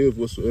 Give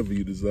whatsoever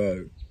you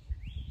desire.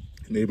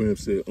 And Abraham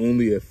said,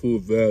 Only at full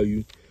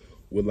value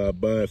will I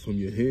buy it from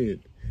your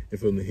hand, and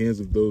from the hands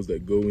of those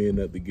that go in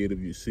at the gate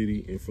of your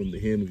city, and from the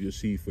hand of your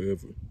seed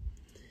forever.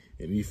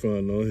 And Ephron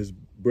and all his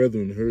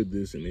brethren heard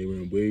this, and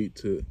Abraham weighed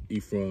to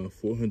Ephron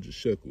 400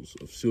 shekels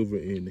of silver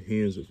in the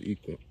hands of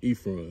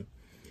Ephron,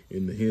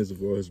 in the hands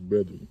of all his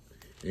brethren.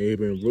 And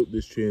Abraham wrote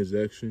this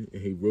transaction,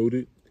 and he wrote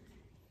it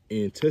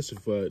and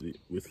testified it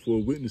with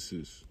 4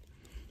 witnesses.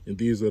 And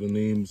these are the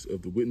names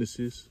of the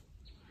witnesses: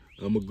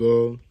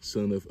 Amagal,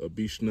 son of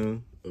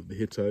Abishna of the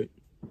Hittite;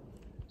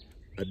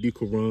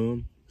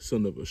 Adikoram,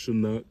 son of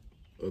Ashunach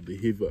of the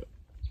Hivite;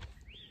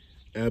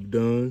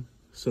 Abdon,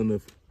 son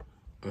of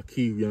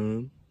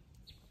Akiran,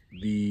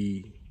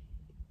 the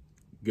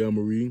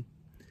Gamari;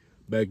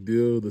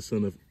 Bagdil, the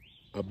son of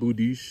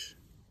Abudish,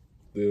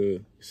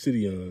 the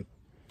Sidon.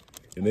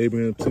 And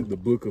Abraham took the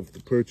book of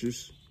the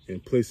purchase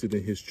and placed it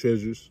in his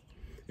treasures.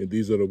 And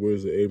these are the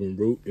words that Abraham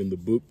wrote in the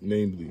book,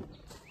 namely,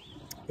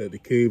 that the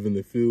cave and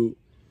the field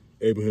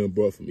Abraham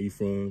brought from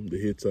Ephron the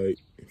Hittite,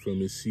 and from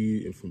his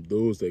seed, and from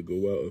those that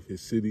go out of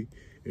his city,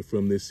 and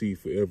from their seed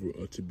forever,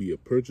 are to be a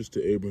purchase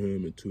to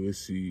Abraham and to his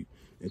seed,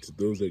 and to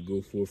those that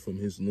go forth from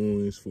his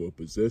loins, for a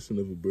possession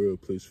of a burial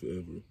place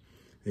forever.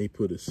 And he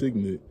put a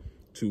signet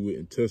to it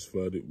and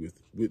testified it with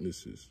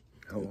witnesses.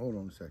 Hold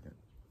on a second.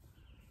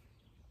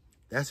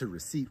 That's a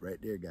receipt right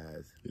there,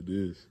 guys. It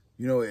is.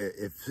 You know,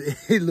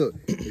 look,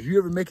 if you're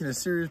ever making a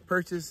serious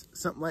purchase,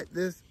 something like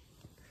this,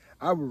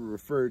 I would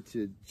refer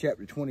to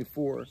chapter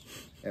 24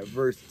 at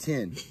verse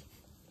 10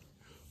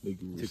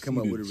 to come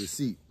up with a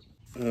receipt.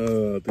 I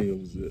think it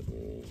was it.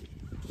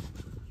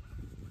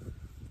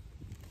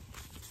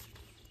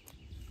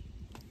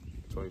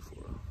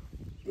 24.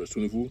 Verse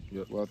 24?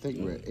 Yep. Well, I think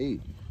we're at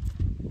 8.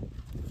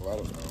 Well, I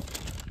don't know.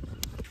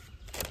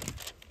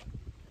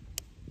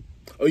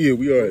 Oh, yeah,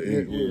 we are at 8. Yeah,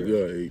 Yeah,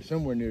 we are at 8.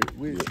 Somewhere near.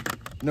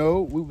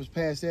 No, we was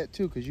past that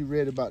too, because you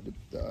read about the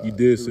You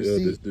did the say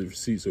receipt. the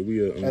receipt, so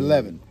we are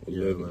 11.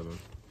 Yeah, 11.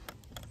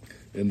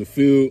 And the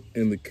field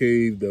and the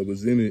cave that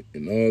was in it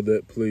and all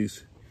that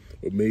place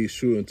were made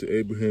sure unto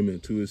Abraham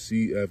and to his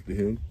seed after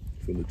him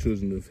from the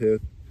children of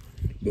Heth.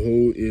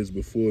 Behold, is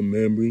before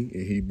Mamre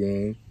and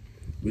Hebron,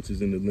 which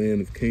is in the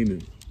land of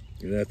Canaan.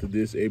 And after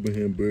this,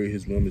 Abraham buried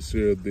his woman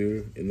Sarah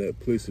there, and that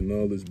place and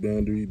all its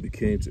boundary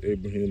became to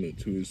Abraham and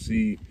to his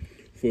seed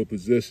for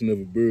possession of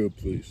a burial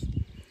place.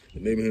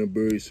 And Abraham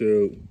buried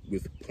Sarah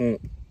with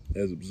pomp,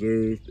 as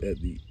observed at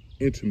the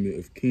interment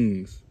of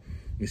kings,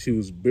 and she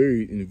was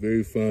buried in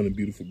very fine and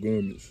beautiful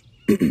garments.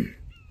 And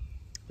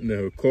at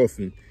her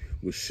coffin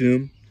was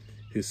Shem,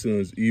 his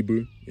sons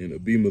Eber and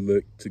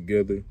Abimelech,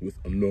 together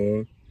with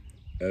Anar,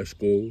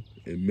 Ashkol,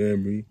 and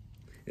Mamre,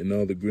 and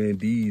all the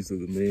grandees of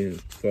the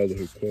land followed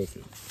her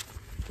coffin.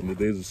 And the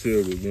days of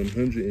Sarah were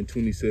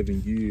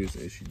 127 years,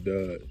 and she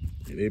died.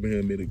 And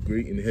Abraham made a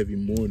great and heavy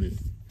mourning,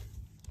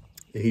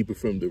 and he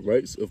performed the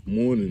rites of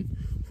mourning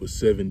for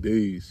 7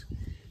 days.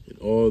 And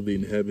all the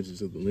inhabitants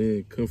of the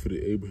land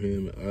comforted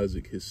Abraham and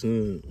Isaac his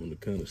son on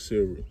account of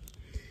Sarah.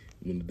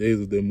 When the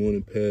days of their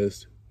mourning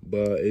passed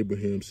by,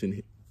 Abraham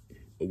sent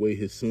away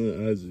his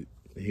son Isaac,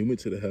 and he went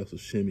to the house of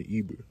Shem and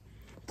Eber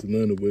to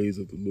learn the ways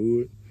of the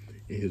Lord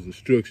and his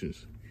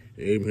instructions.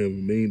 And Abraham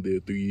remained there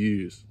 3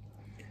 years.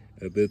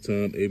 At that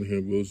time,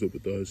 Abraham rose up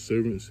with all his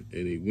servants,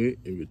 and they went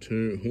and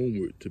returned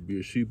homeward to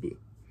Beersheba.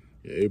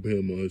 And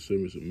Abraham and all his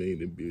servants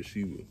remained in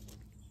Beersheba.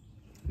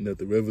 And at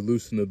the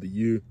revolution of the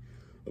year,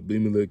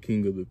 Abimelech,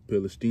 king of the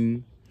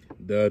Palestine,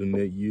 died in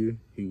that year.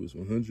 He was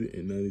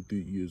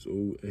 193 years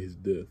old at his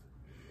death.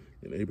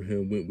 And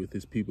Abraham went with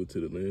his people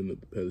to the land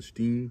of the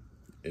Palestine,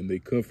 and they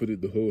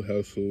comforted the whole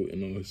household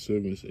and all his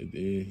servants. And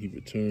then he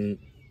returned,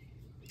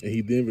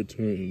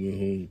 and went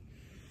home.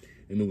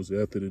 And it was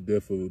after the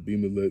death of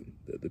Abimelech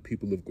that the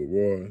people of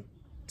Gerar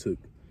took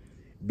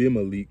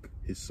Abimelech,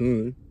 his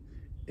son,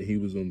 and he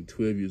was only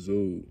 12 years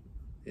old,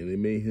 and they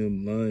made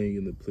him lying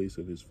in the place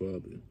of his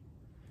father.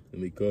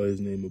 And they called his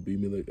name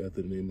Abimelech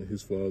after the name of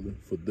his father,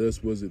 for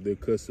thus was it their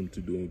custom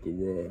to do in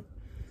Gerar.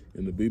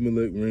 And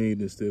Abimelech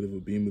reigned instead of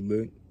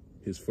Abimelech,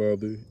 his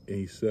father, and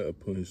he sat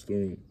upon his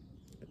throne.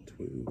 At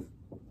 12.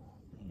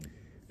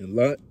 And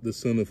Lot, the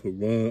son of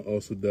Haran,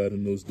 also died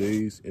in those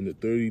days, in the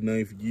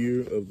 39th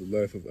year of the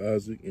life of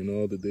Isaac, and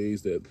all the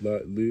days that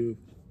Lot lived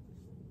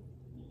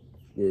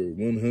were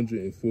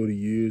 140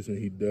 years, and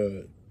he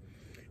died.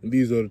 And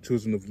these are the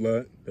children of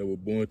Lot that were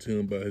born to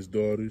him by his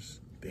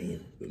daughters. Damn.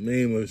 The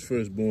name of his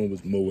firstborn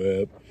was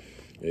Moab,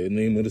 and the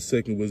name of the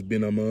second was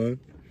Ben-Ammon.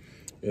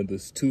 And the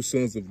 2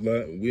 sons of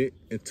Lot went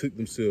and took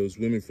themselves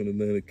women from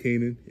the land of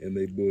Canaan, and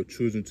they bore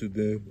children to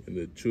them. And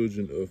the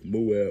children of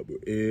Moab were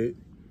Ed,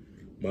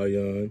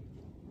 Mayan,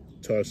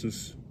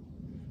 Tarsus,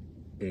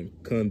 and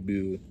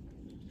Conbil.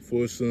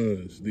 4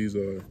 sons. These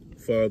are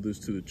fathers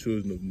to the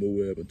children of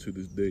Moab unto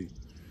this day.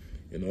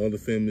 And all the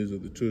families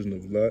of the children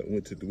of Lot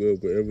went to dwell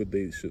wherever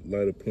they should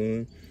light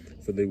upon,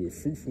 for they were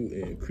fruitful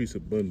and increased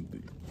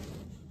abundantly.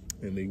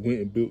 And they went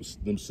and built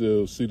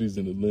themselves cities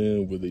in the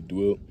land where they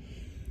dwelt,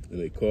 and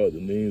they called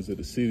the names of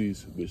the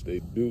cities which they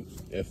built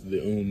after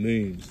their own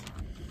names.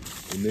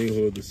 And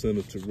Nahor, the son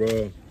of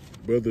Terah,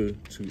 brother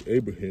to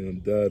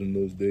Abraham, died in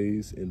those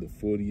days in the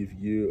 40th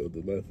year of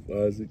the life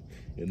of Isaac.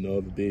 And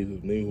all the days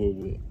of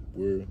Nahor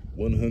were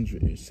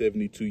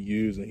 172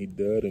 years, and he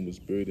died and was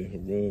buried in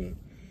Haran.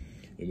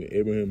 And when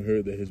Abraham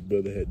heard that his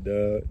brother had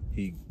died,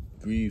 he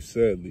grieved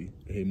sadly,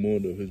 and he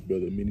mourned of his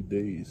brother many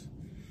days.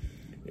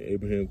 And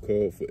Abraham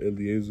called for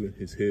Eliezer,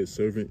 his head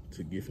servant,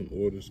 to give him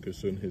orders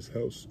concerning his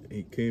house. And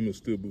he came and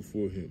stood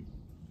before him.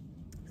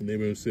 And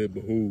Abraham said,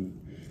 Behold,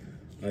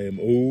 I am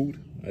old,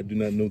 I do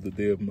not know the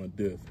day of my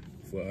death,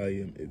 for I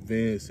am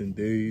advanced in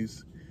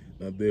days.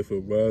 Now therefore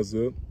rise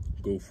up,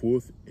 go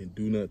forth, and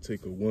do not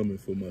take a woman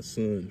for my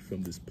son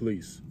from this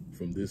place,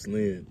 from this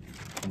land,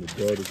 from the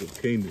daughters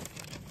of Canaan,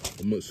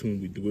 amongst whom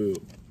we dwell.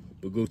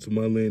 But go to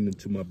my land and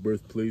to my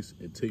birthplace,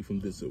 and take from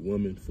this a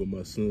woman for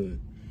my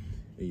son.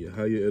 And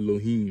Yahweh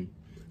Elohim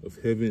of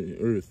heaven and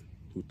earth,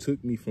 who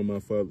took me from my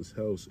father's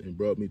house and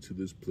brought me to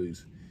this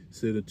place,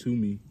 said unto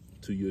me,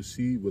 To your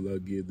seed will I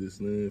give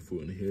this land for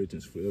an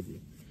inheritance forever.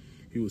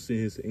 He will send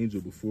his angel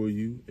before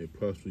you and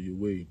prosper your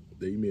way,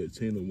 that you may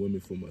obtain a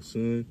woman for my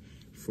son,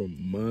 from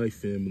my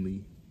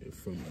family and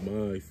from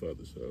my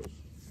father's house.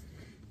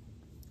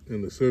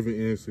 And the servant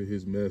answered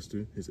his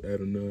master, his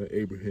Adonai,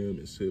 Abraham,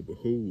 and said,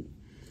 Behold,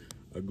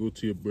 I go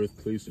to your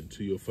birthplace and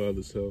to your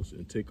father's house,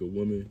 and take a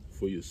woman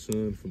for your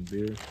son from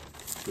there.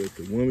 But if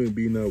the woman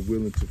be not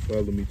willing to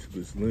follow me to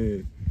this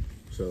land,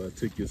 shall I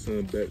take your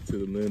son back to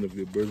the land of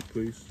your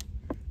birthplace?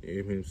 And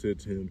Abraham said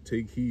to him,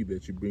 Take heed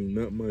that you bring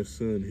not my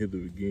son hither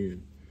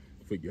again.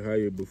 For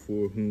Yahweh,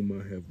 before whom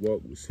I have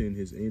walked, will send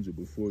his angel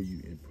before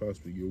you and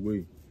prosper your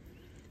way.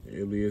 And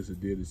Eliezer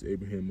did as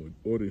Abraham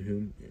ordered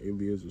him, and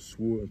Eliezer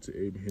swore unto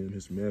Abraham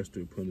his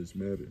master upon this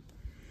matter.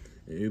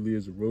 And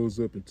Eliezer rose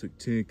up and took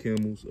 10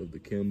 camels of the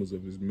camels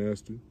of his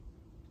master,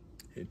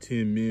 and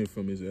 10 men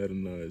from his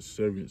Adonai's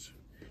servants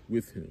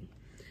with him.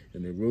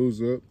 And they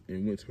rose up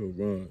and went to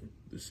Haran,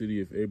 the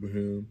city of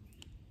Abraham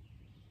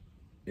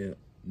and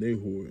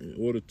Nahor, in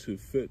order to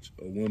fetch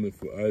a woman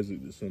for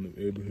Isaac the son of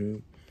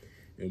Abraham.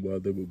 And while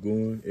they were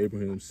going,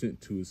 Abraham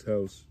sent to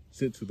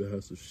the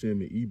house of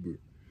Shem and Eber,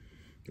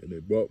 and they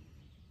brought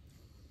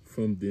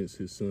from thence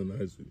his son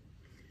Isaac.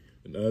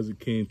 And Isaac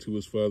came to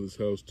his father's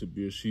house to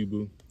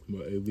Beersheba,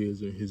 while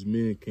Eliezer and his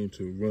men came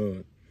to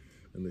Haran.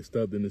 And they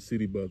stopped in the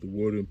city by the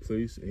watering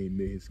place, and he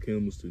made his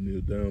camels to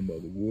kneel down by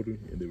the water,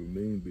 and they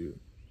remained there.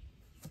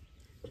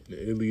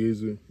 And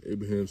Eliezer,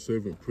 Abraham's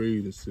servant,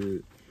 prayed and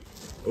said,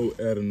 O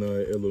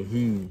Adonai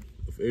Elohim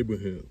of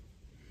Abraham,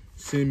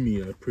 send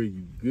me, I pray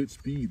you, good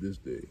speed this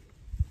day,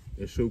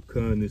 and show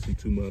kindness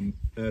unto my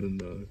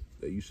Adonai,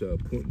 that you shall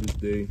appoint this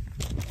day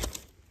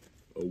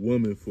a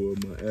woman for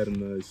my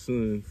Adonai's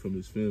son from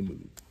his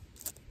family.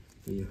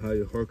 And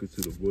Yahweh hearkened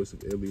to the voice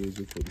of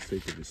Eliezer for the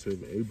sake of his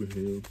servant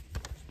Abraham.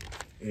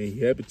 And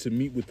he happened to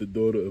meet with the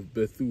daughter of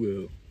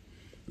Bethuel,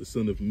 the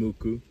son of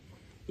Milcah,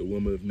 the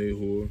woman of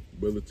Nahor,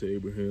 brother to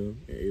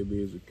Abraham, and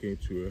Eliezer came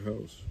to her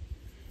house.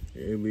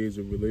 And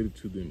Eliezer related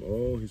to them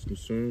all his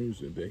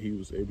concerns, and that he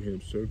was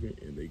Abraham's servant,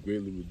 and they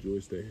greatly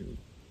rejoiced at him.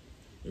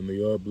 And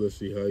they all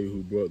blessed Yahweh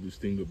who brought this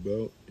thing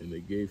about, and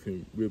they gave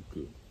him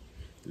Ribkah,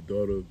 the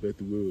daughter of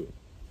Bethuel,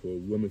 for a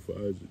woman for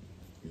Isaac.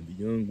 And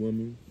the young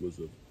woman was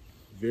of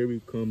very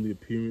comely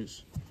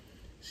appearance.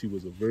 She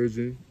was a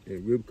virgin,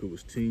 and Ribkah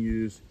was 10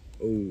 years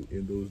old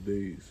in those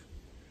days.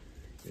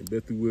 And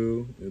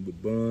Bethuel and the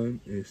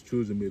bond and his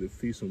children made a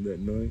feast on that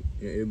night,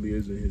 and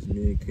Eliezer and his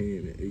men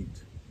came and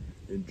ate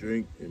and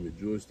drank and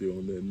rejoiced there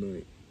on that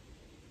night.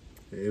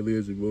 And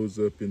Eliezer rose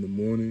up in the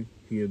morning,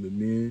 he and the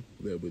men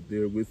that were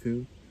there with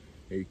him,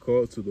 and he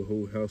called to the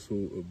whole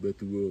household of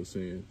Bethuel,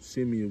 saying,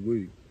 Send me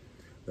away,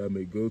 that I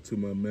may go to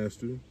my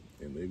master.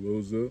 And they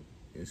rose up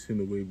and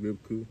sent away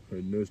Ribkah,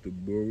 her nurse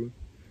Deborah,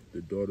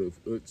 the daughter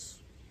of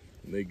Utz.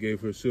 And they gave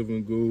her silver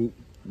and gold,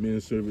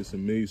 men servants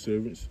and maid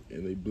servants,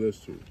 and they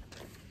blessed her.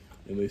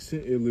 And they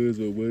sent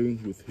Eliezer away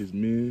with his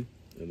men,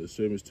 and the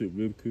servants took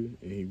Ribkah,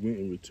 and he went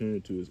and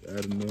returned to his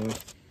Adonai,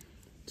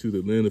 to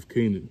the land of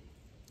Canaan.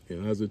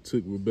 And Isaac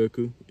took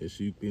Rebekah, and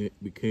she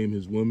became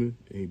his woman,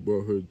 and he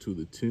brought her to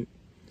the tent.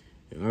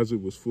 And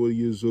Isaac was 40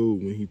 years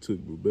old when he took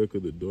Rebekah,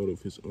 the daughter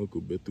of his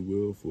uncle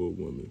Bethuel, for a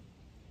woman.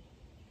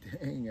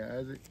 Dang,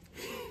 Isaac.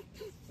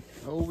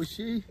 How old was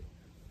she?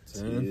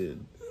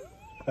 10.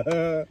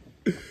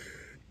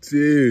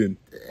 10.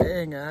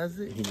 Dang,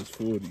 Isaac. He was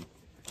 40.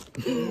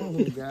 Come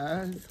on,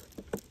 guys.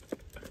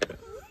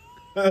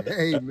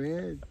 Hey,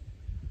 man.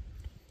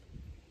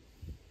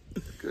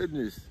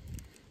 Goodness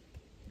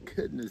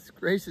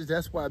gracious.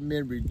 That's why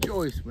men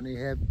rejoice when they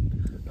have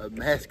a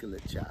masculine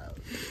child.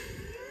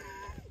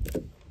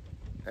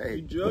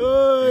 Hey,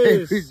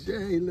 Rejoice.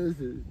 hey,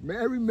 listen.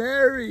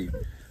 Mary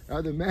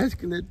are the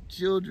masculine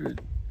children.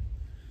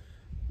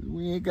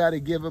 We ain't got to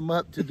give them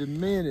up to the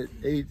men at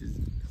ages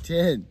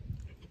 10.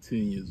 10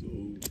 years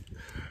old.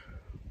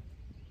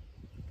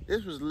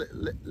 This was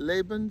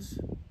Laban's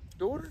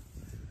daughter?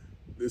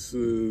 This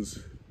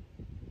is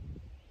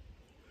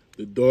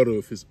the daughter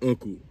of his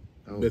uncle,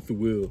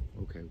 Bethuel.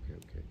 Okay.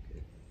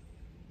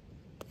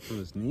 So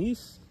his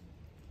niece?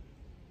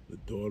 The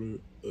daughter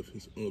of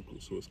his uncle,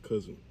 so his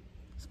cousin.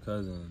 His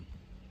cousin.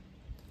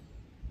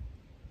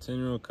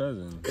 10-year-old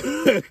cousin.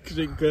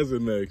 Your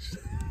cousin,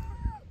 actually.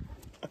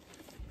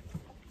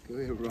 Go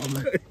ahead,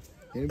 Roman.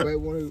 Anybody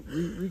want to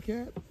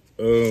recap?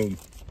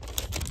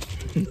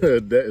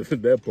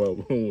 that part I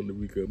don't want to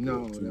recap.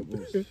 No, that that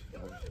was...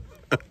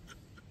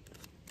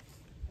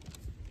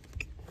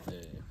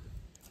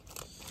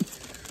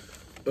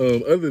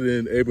 Other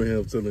than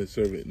Abraham telling his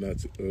servant not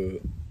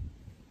to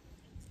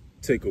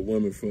take a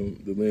woman from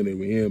the land they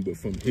were in, but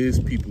from his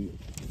people,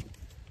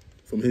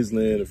 from his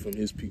land or from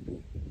his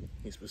people.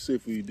 He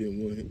specifically didn't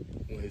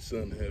want his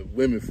son to have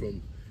women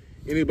from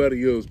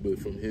anybody else but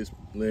from his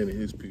land and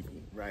his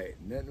people. Right.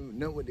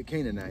 Nothing with the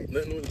Canaanites.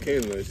 Nothing with the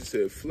Canaanites. He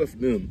said, fluff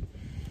them.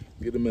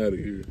 Get them out of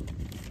here.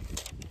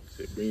 He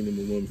said, bring them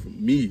a woman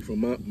from me,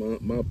 from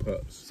my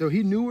pops. So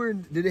he knew her.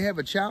 Did they have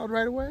a child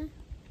right away?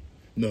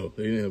 No,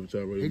 they didn't have a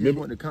child right away. He just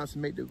wanted to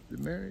consummate the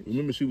marriage?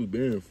 Remember, she was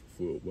barren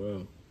for a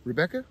while.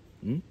 Rebecca?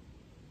 Hmm?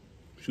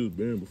 She was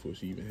barren before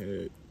she even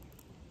had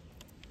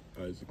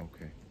Isaac.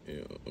 Okay.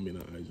 And,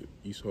 not Isaac,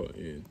 Esau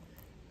and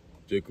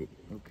Jacob.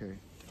 Okay.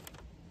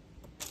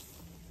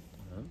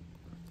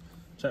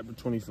 Chapter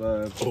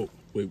 25. Oh,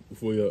 wait,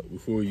 before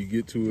you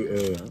get to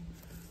it,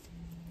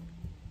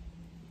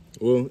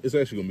 Well, it's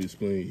actually gonna be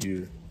explained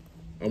here.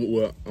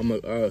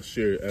 I'll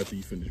share it after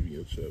you finish reading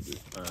the chapter.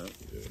 All right.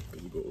 Yeah,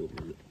 we go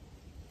over it.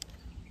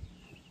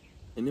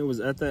 And it was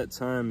at that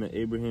time that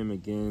Abraham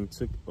again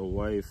took a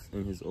wife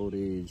in his old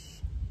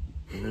age,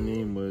 and her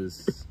name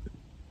was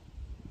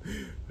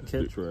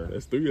Keturah.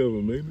 That's 3 of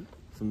them, ain't it?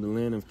 From the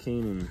land of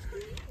Canaan.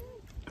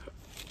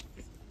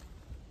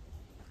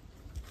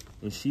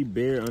 And she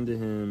bare unto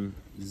him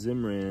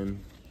Zimran,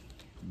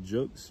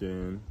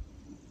 Jokshan,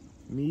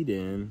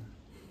 Medan,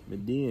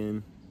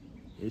 Median,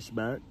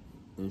 Ishbak,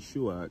 and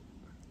Shuach,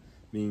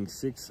 being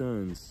 6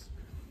 sons.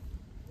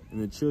 And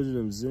the children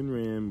of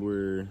Zinram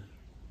were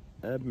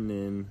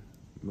Abnan,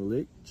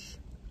 Malich,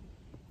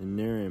 and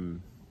Nerim.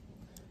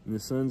 And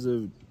the sons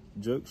of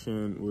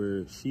Jokshan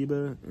were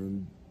Sheba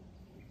and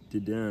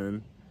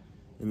Dedan.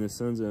 And the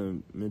sons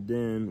of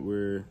Medan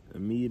were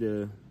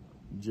Amida,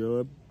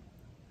 Joab,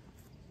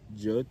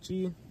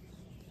 Jochi,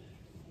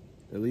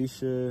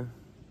 Elisha,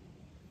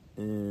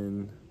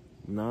 and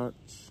Nach.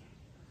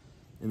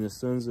 And the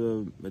sons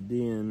of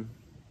Median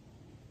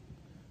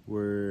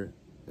were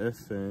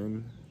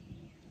Ephan,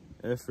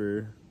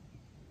 Epher,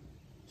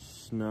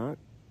 Shnach,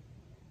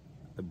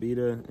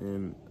 Abida,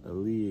 and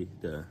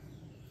Elida.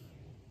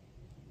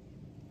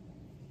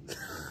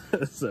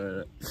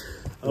 Sorry.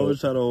 I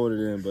was trying to hold it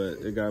in, but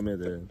it got me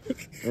there.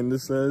 And the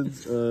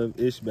sons of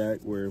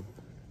Ishbak were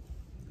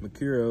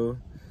Makiro,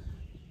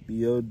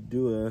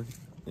 Beodua,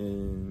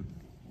 and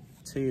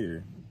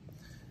Tater.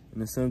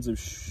 And the sons of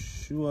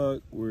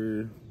Shuach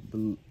were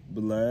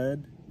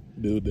Bildad,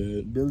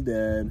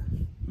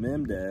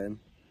 Mamdad,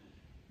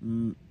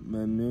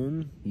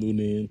 Munan,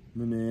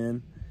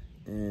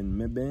 and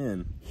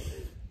Meban.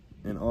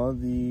 And all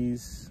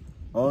these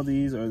are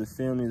the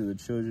families of the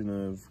children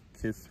of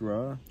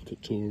Keturah,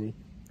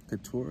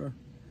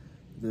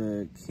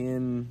 the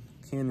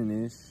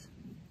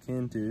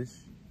Cantish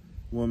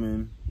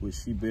woman, which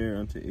she bare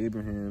unto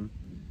Abraham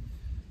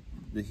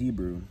the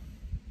Hebrew.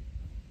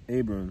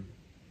 Abram.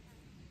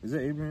 Is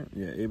that Abraham?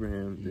 Yeah,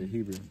 Abraham the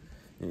Hebrew.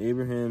 And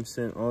Abraham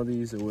sent all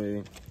these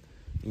away,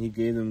 and he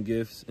gave them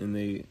gifts, and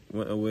they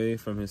went away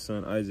from his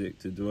son Isaac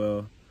to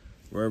dwell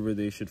wherever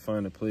they should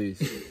find a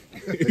place.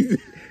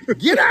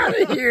 Get out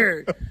of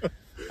here!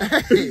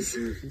 He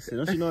said,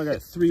 don't you know I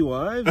got 3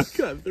 wives? I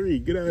got 3.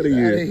 Get out of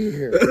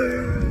here.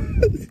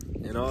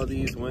 And all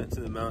these went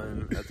to the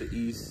mountain at the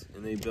east,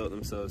 and they built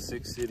themselves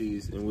 6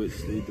 cities in which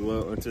they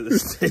dwelt unto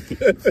this day.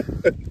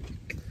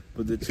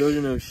 But the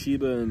children of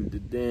Sheba and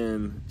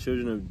Dedan,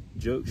 children of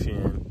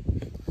Jokshan,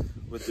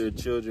 with their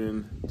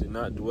children, did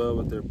not dwell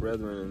with their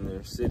brethren in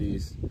their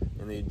cities,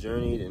 and they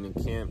journeyed and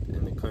encamped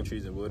in the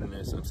countries of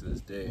wilderness unto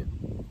this day.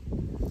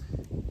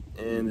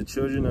 And the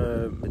children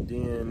of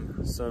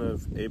Median, son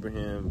of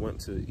Abraham,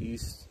 went to the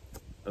east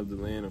of the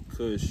land of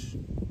Cush,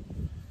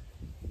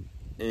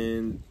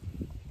 and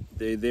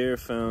they there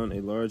found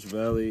a large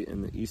valley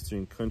in the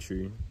eastern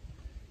country,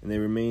 and they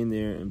remained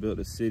there and built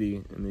a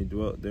city, and they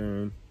dwelt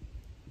therein.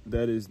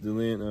 That is the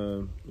land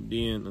of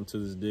Median unto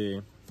this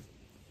day.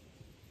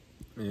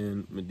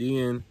 And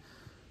Median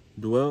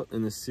dwelt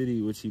in the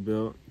city which he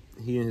built,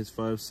 he and his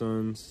 5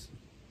 sons,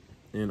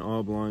 and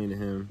all belonging to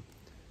him.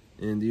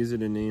 And these are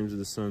the names of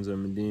the sons of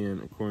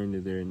Median according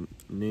to their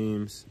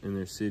names and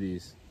their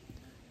cities: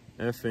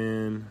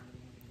 Ephan,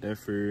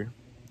 Epher,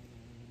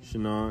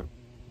 Shanach,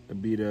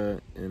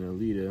 Abida, and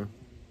Elida,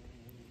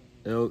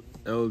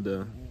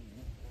 Elda.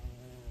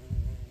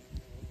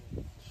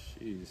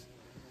 Jeez.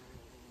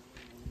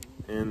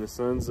 And the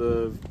sons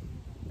of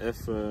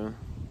Epha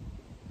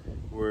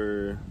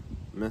were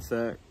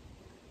Methach,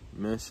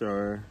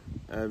 Meshar,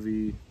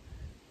 Avi,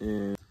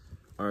 and...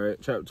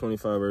 Alright, chapter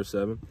 25, verse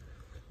 7.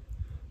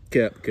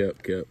 Capper.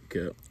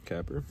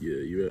 Yeah,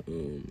 you're at,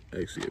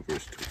 actually at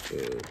verse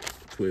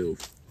 12.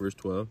 Verse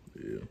 12?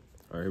 Yeah.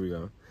 Alright, here we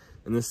go.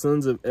 And the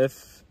sons of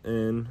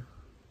Ephan,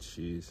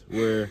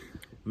 were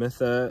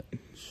Methach,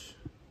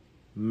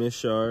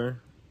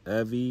 Mishar,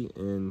 Avi,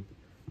 and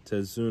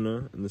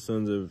Tezuna. And the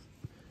sons of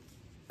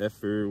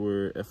Epher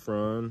were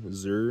Ephron,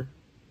 Zur,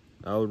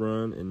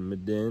 Alron, and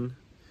Medin.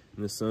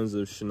 And the sons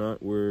of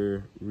Shanach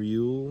were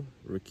Reuel,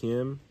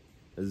 Rakim,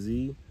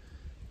 Azi,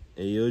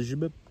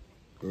 Ayojib,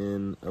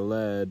 and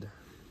Alad.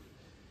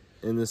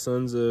 And the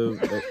sons of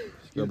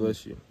God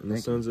bless you. And the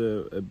sons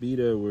of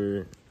Abida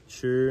were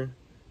Chur,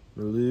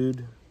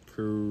 Malud,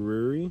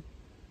 Karuri,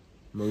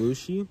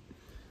 Malushi.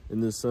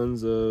 And the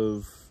sons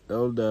of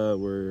Elda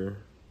were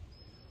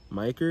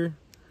Miker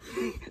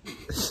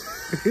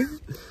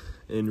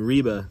and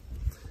Reba,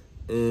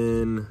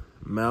 and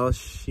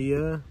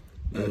Malashia,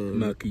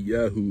 and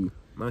Makiyahu,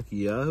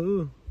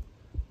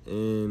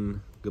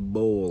 and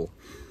Gabol.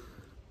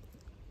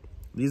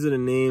 These are the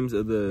names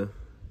of the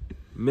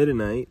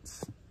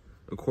Midianites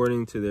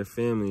according to their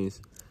families,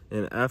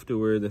 and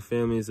afterward the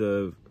families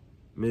of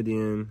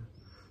Midian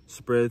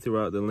spread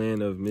throughout the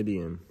land of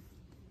Midian.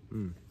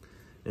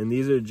 And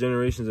these are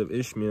generations of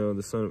Ishmael,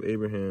 the son of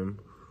Abraham,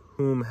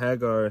 whom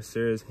Hagar,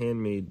 Sarah's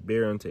handmaid,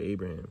 bare unto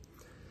Abraham.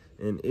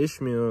 And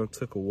Ishmael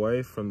took a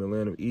wife from the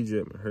land of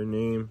Egypt. Her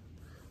name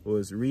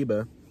was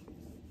Reba.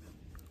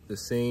 the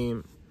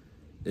same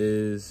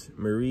is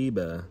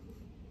Meribah.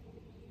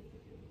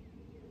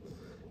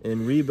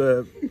 And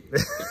Reba,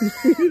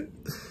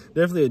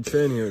 definitely a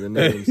trend here with the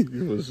names.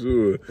 For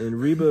sure. And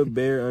Reba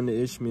bare unto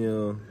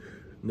Ishmael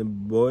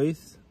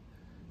Neboith,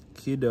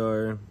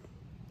 Kedar,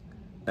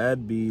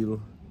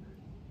 Adbeel,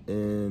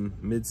 and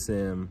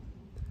Midsam,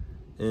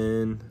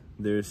 and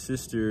their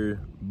sister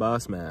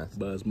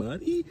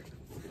Basmati.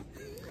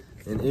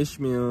 And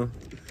Ishmael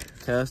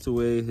cast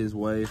away his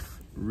wife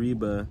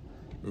Reba,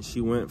 and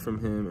she went from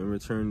him and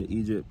returned to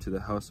Egypt to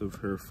the house of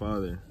her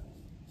father.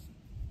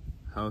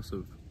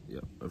 Of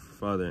her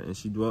father, and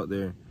she dwelt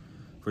there,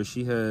 for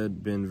she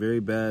had been very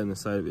bad in the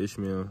sight of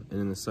Ishmael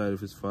and in the sight of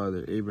his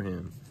father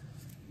Abraham.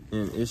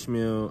 And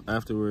Ishmael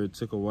afterward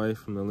took a wife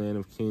from the land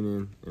of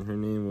Canaan, and her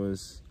name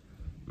was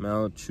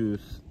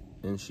Malchuth,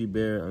 and she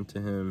bare unto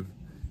him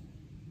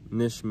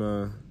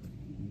Nishma,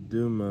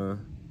 Duma,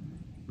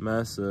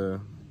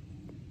 Massa,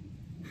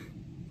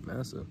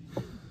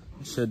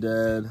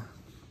 Shaddad,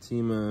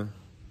 Tema,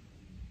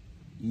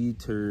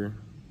 Eter,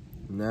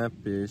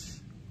 Napish,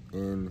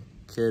 and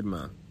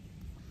Kedma.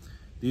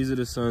 These are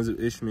the sons of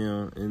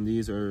Ishmael, and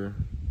these are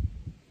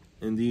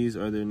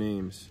their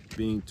names,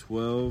 being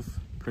 12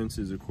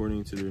 princes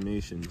according to their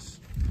nations.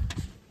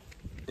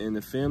 And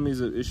the families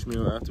of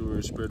Ishmael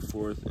afterwards spread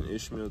forth, and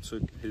Ishmael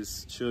took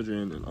his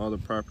children and all the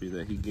property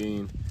that he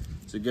gained,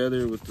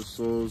 together with the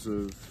souls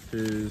of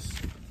his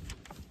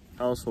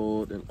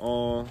household and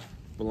all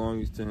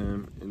belonging to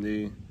him, and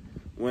they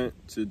went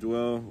to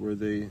dwell where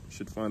they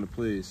should find a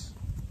place.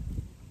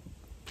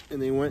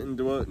 And they went and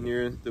dwelt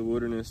near the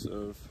wilderness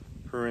of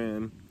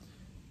Paran,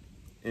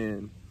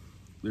 and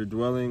their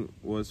dwelling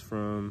was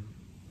from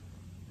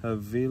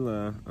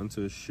Havilah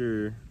unto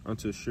Shur,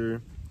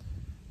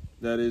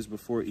 that is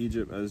before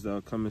Egypt, as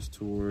thou comest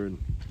toward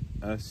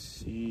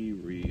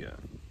Assyria.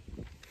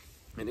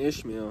 And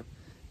Ishmael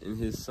and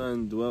his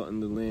son dwelt in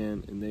the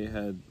land, and they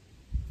had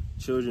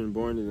children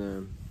born to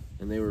them,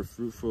 and they were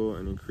fruitful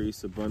and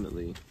increased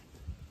abundantly.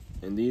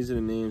 And these are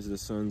the names of the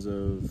sons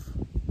of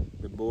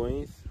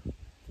Neboith.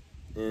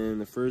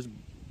 And the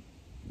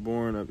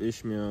firstborn of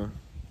Ishmael,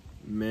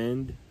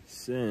 Mend,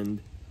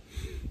 Send,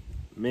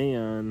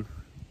 Maon,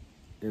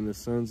 and the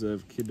sons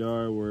of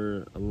Kedar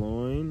were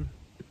Aloin,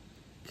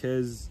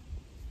 Kezem,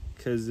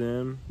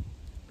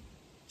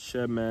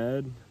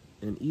 Shemad,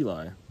 and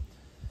Eli.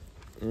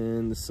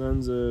 And the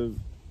sons of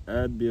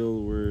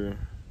Adbeel were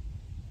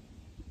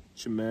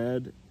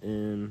Chemad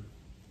and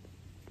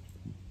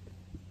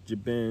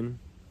Jeben.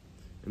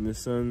 And the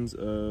sons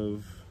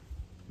of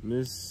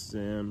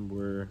Missam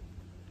were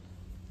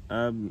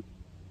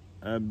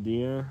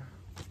Abdiah,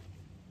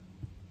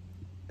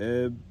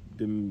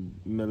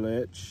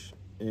 Ebdemelech,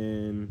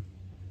 and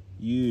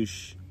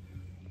Yush.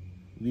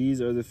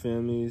 These are the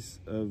families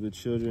of the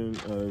children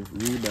of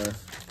Reba,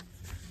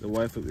 the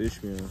wife of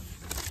Ishmael.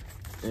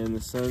 And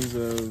the sons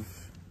of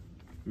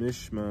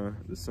Mishma,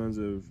 the sons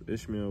of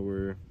Ishmael,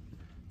 were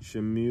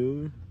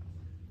Shemuel,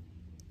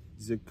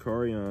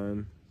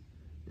 Zechariah,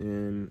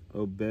 and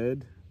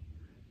Obed.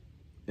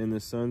 And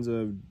the sons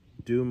of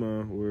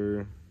Duma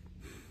were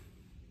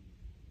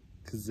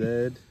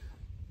Kazed,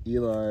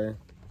 Eli,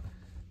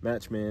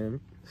 Matchman,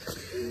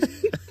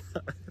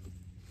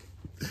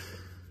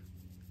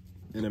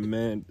 and a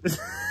man.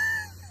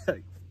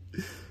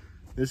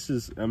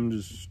 I'm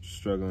just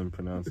struggling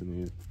pronouncing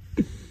these.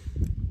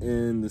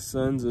 And the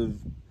sons of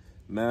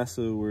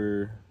Massa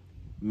were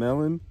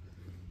Melon,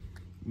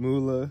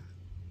 Mula,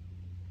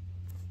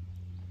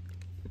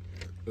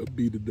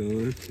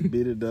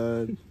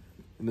 Abidadon.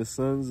 And the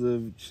sons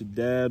of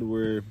Shaddad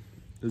were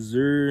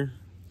Azur,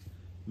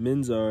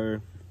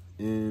 Minzar,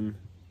 and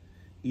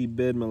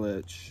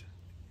Ebedmelech.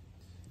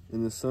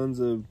 And the sons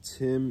of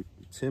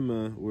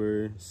Timah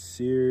were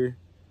Seir,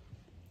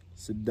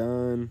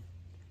 Sidon,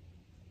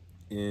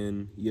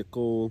 and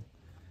Yakol.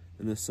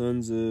 And the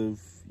sons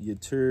of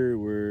Yetur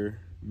were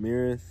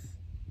Merith,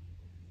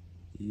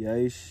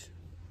 Yaish,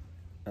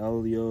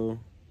 Alio,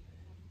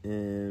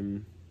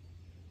 and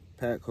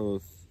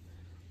Pakhoth.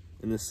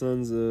 And the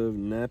sons of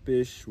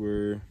Napish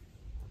were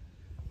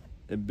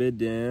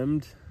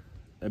Abedtamed,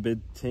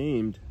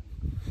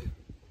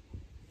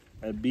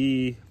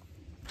 Abi,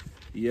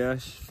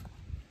 Yash,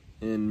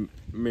 and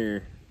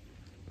Mir.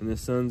 And the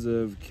sons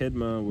of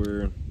Kedma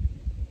were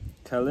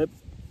Caleb,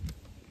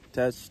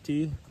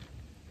 Tachti,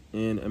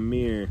 and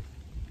Amir.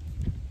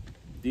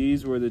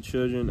 These were the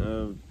children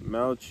of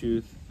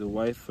Malchuth, the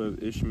wife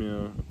of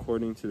Ishmael,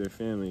 according to their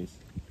families.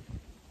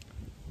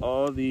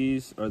 All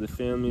these are the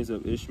families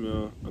of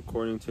Ishmael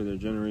according to their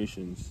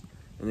generations,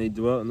 and they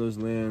dwelt in those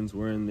lands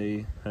wherein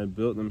they had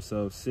built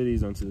themselves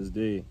cities unto this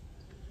day.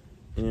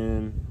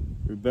 And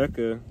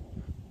Rebekah,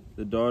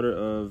 the daughter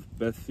of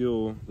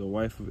Bethuel, the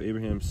wife of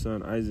Abraham's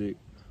son Isaac,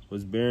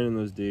 was barren in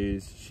those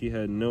days. She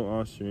had no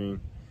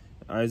offspring.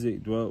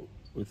 Isaac dwelt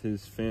with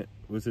his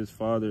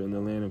father in the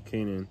land of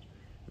Canaan,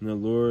 and the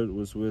Lord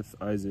was with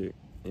Isaac.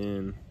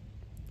 And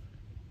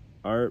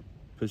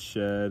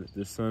Arpachshad,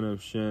 the son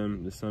of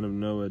Shem, the son of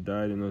Noah,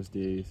 died in those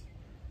days,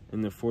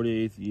 in the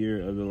 48th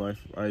year of the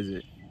life of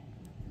Isaac.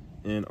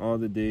 And all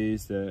the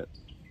days that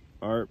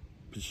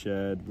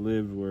Arpachshad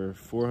lived were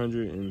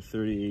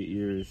 438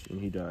 years, and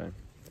he died.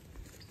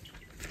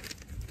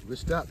 We'll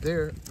stop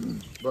there.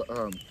 But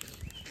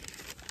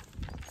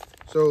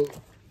so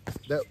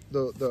that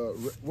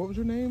the what was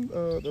her name?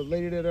 The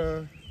lady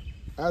that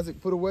Isaac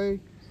put away?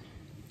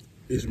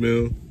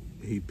 Ishmael.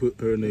 He put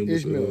her name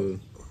Ishmael.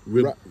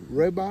 was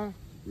Rabbi?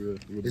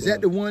 Is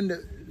that the one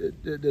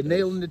the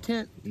nail in the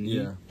tent? Mm-hmm.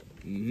 Yeah.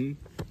 Mm-hmm.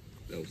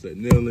 That was that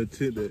nail in the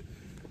tent that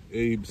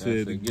Abe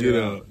said to get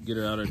out. Get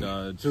her out of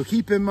Dodge. So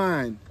keep in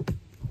mind,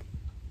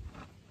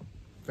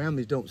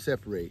 families don't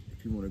separate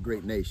if you want a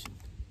great nation.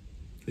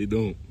 They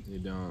don't. They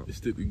don't. They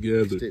stick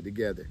together. They stick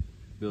together.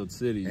 Build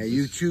cities. And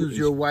you choose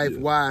your wife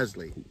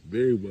wisely.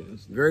 Very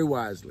wisely. Very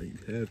wisely.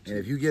 You have to. And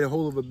if you get a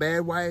hold of a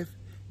bad wife,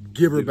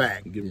 give her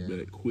back. Give her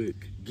back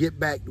quick. Get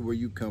back to where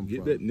you come Get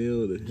from. that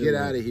nail. Get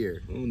out of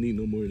here. I don't need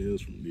no more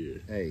nails from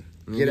there. Hey,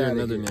 You get need out of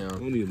another here. nail. I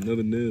don't need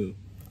another nail.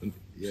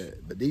 Yeah,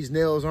 but these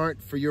nails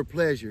aren't for your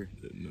pleasure.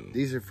 No.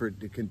 These are for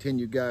to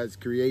continue God's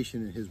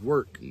creation and His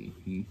work.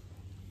 Mm-hmm.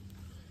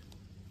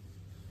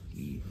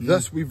 Mm-hmm.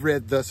 Thus, we've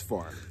read thus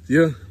far.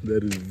 Yeah,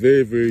 that is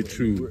very, very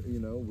true.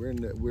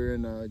 We're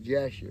in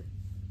Jasher.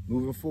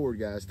 Moving forward,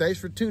 guys. Thanks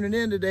for tuning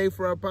in today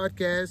for our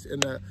podcast,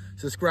 and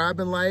subscribe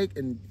and like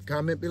and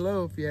comment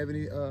below if you have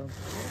any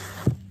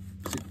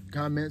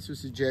comments or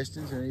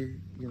suggestions.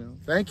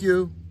 Thank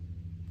you.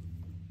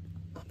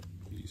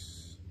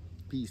 Peace.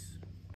 Peace.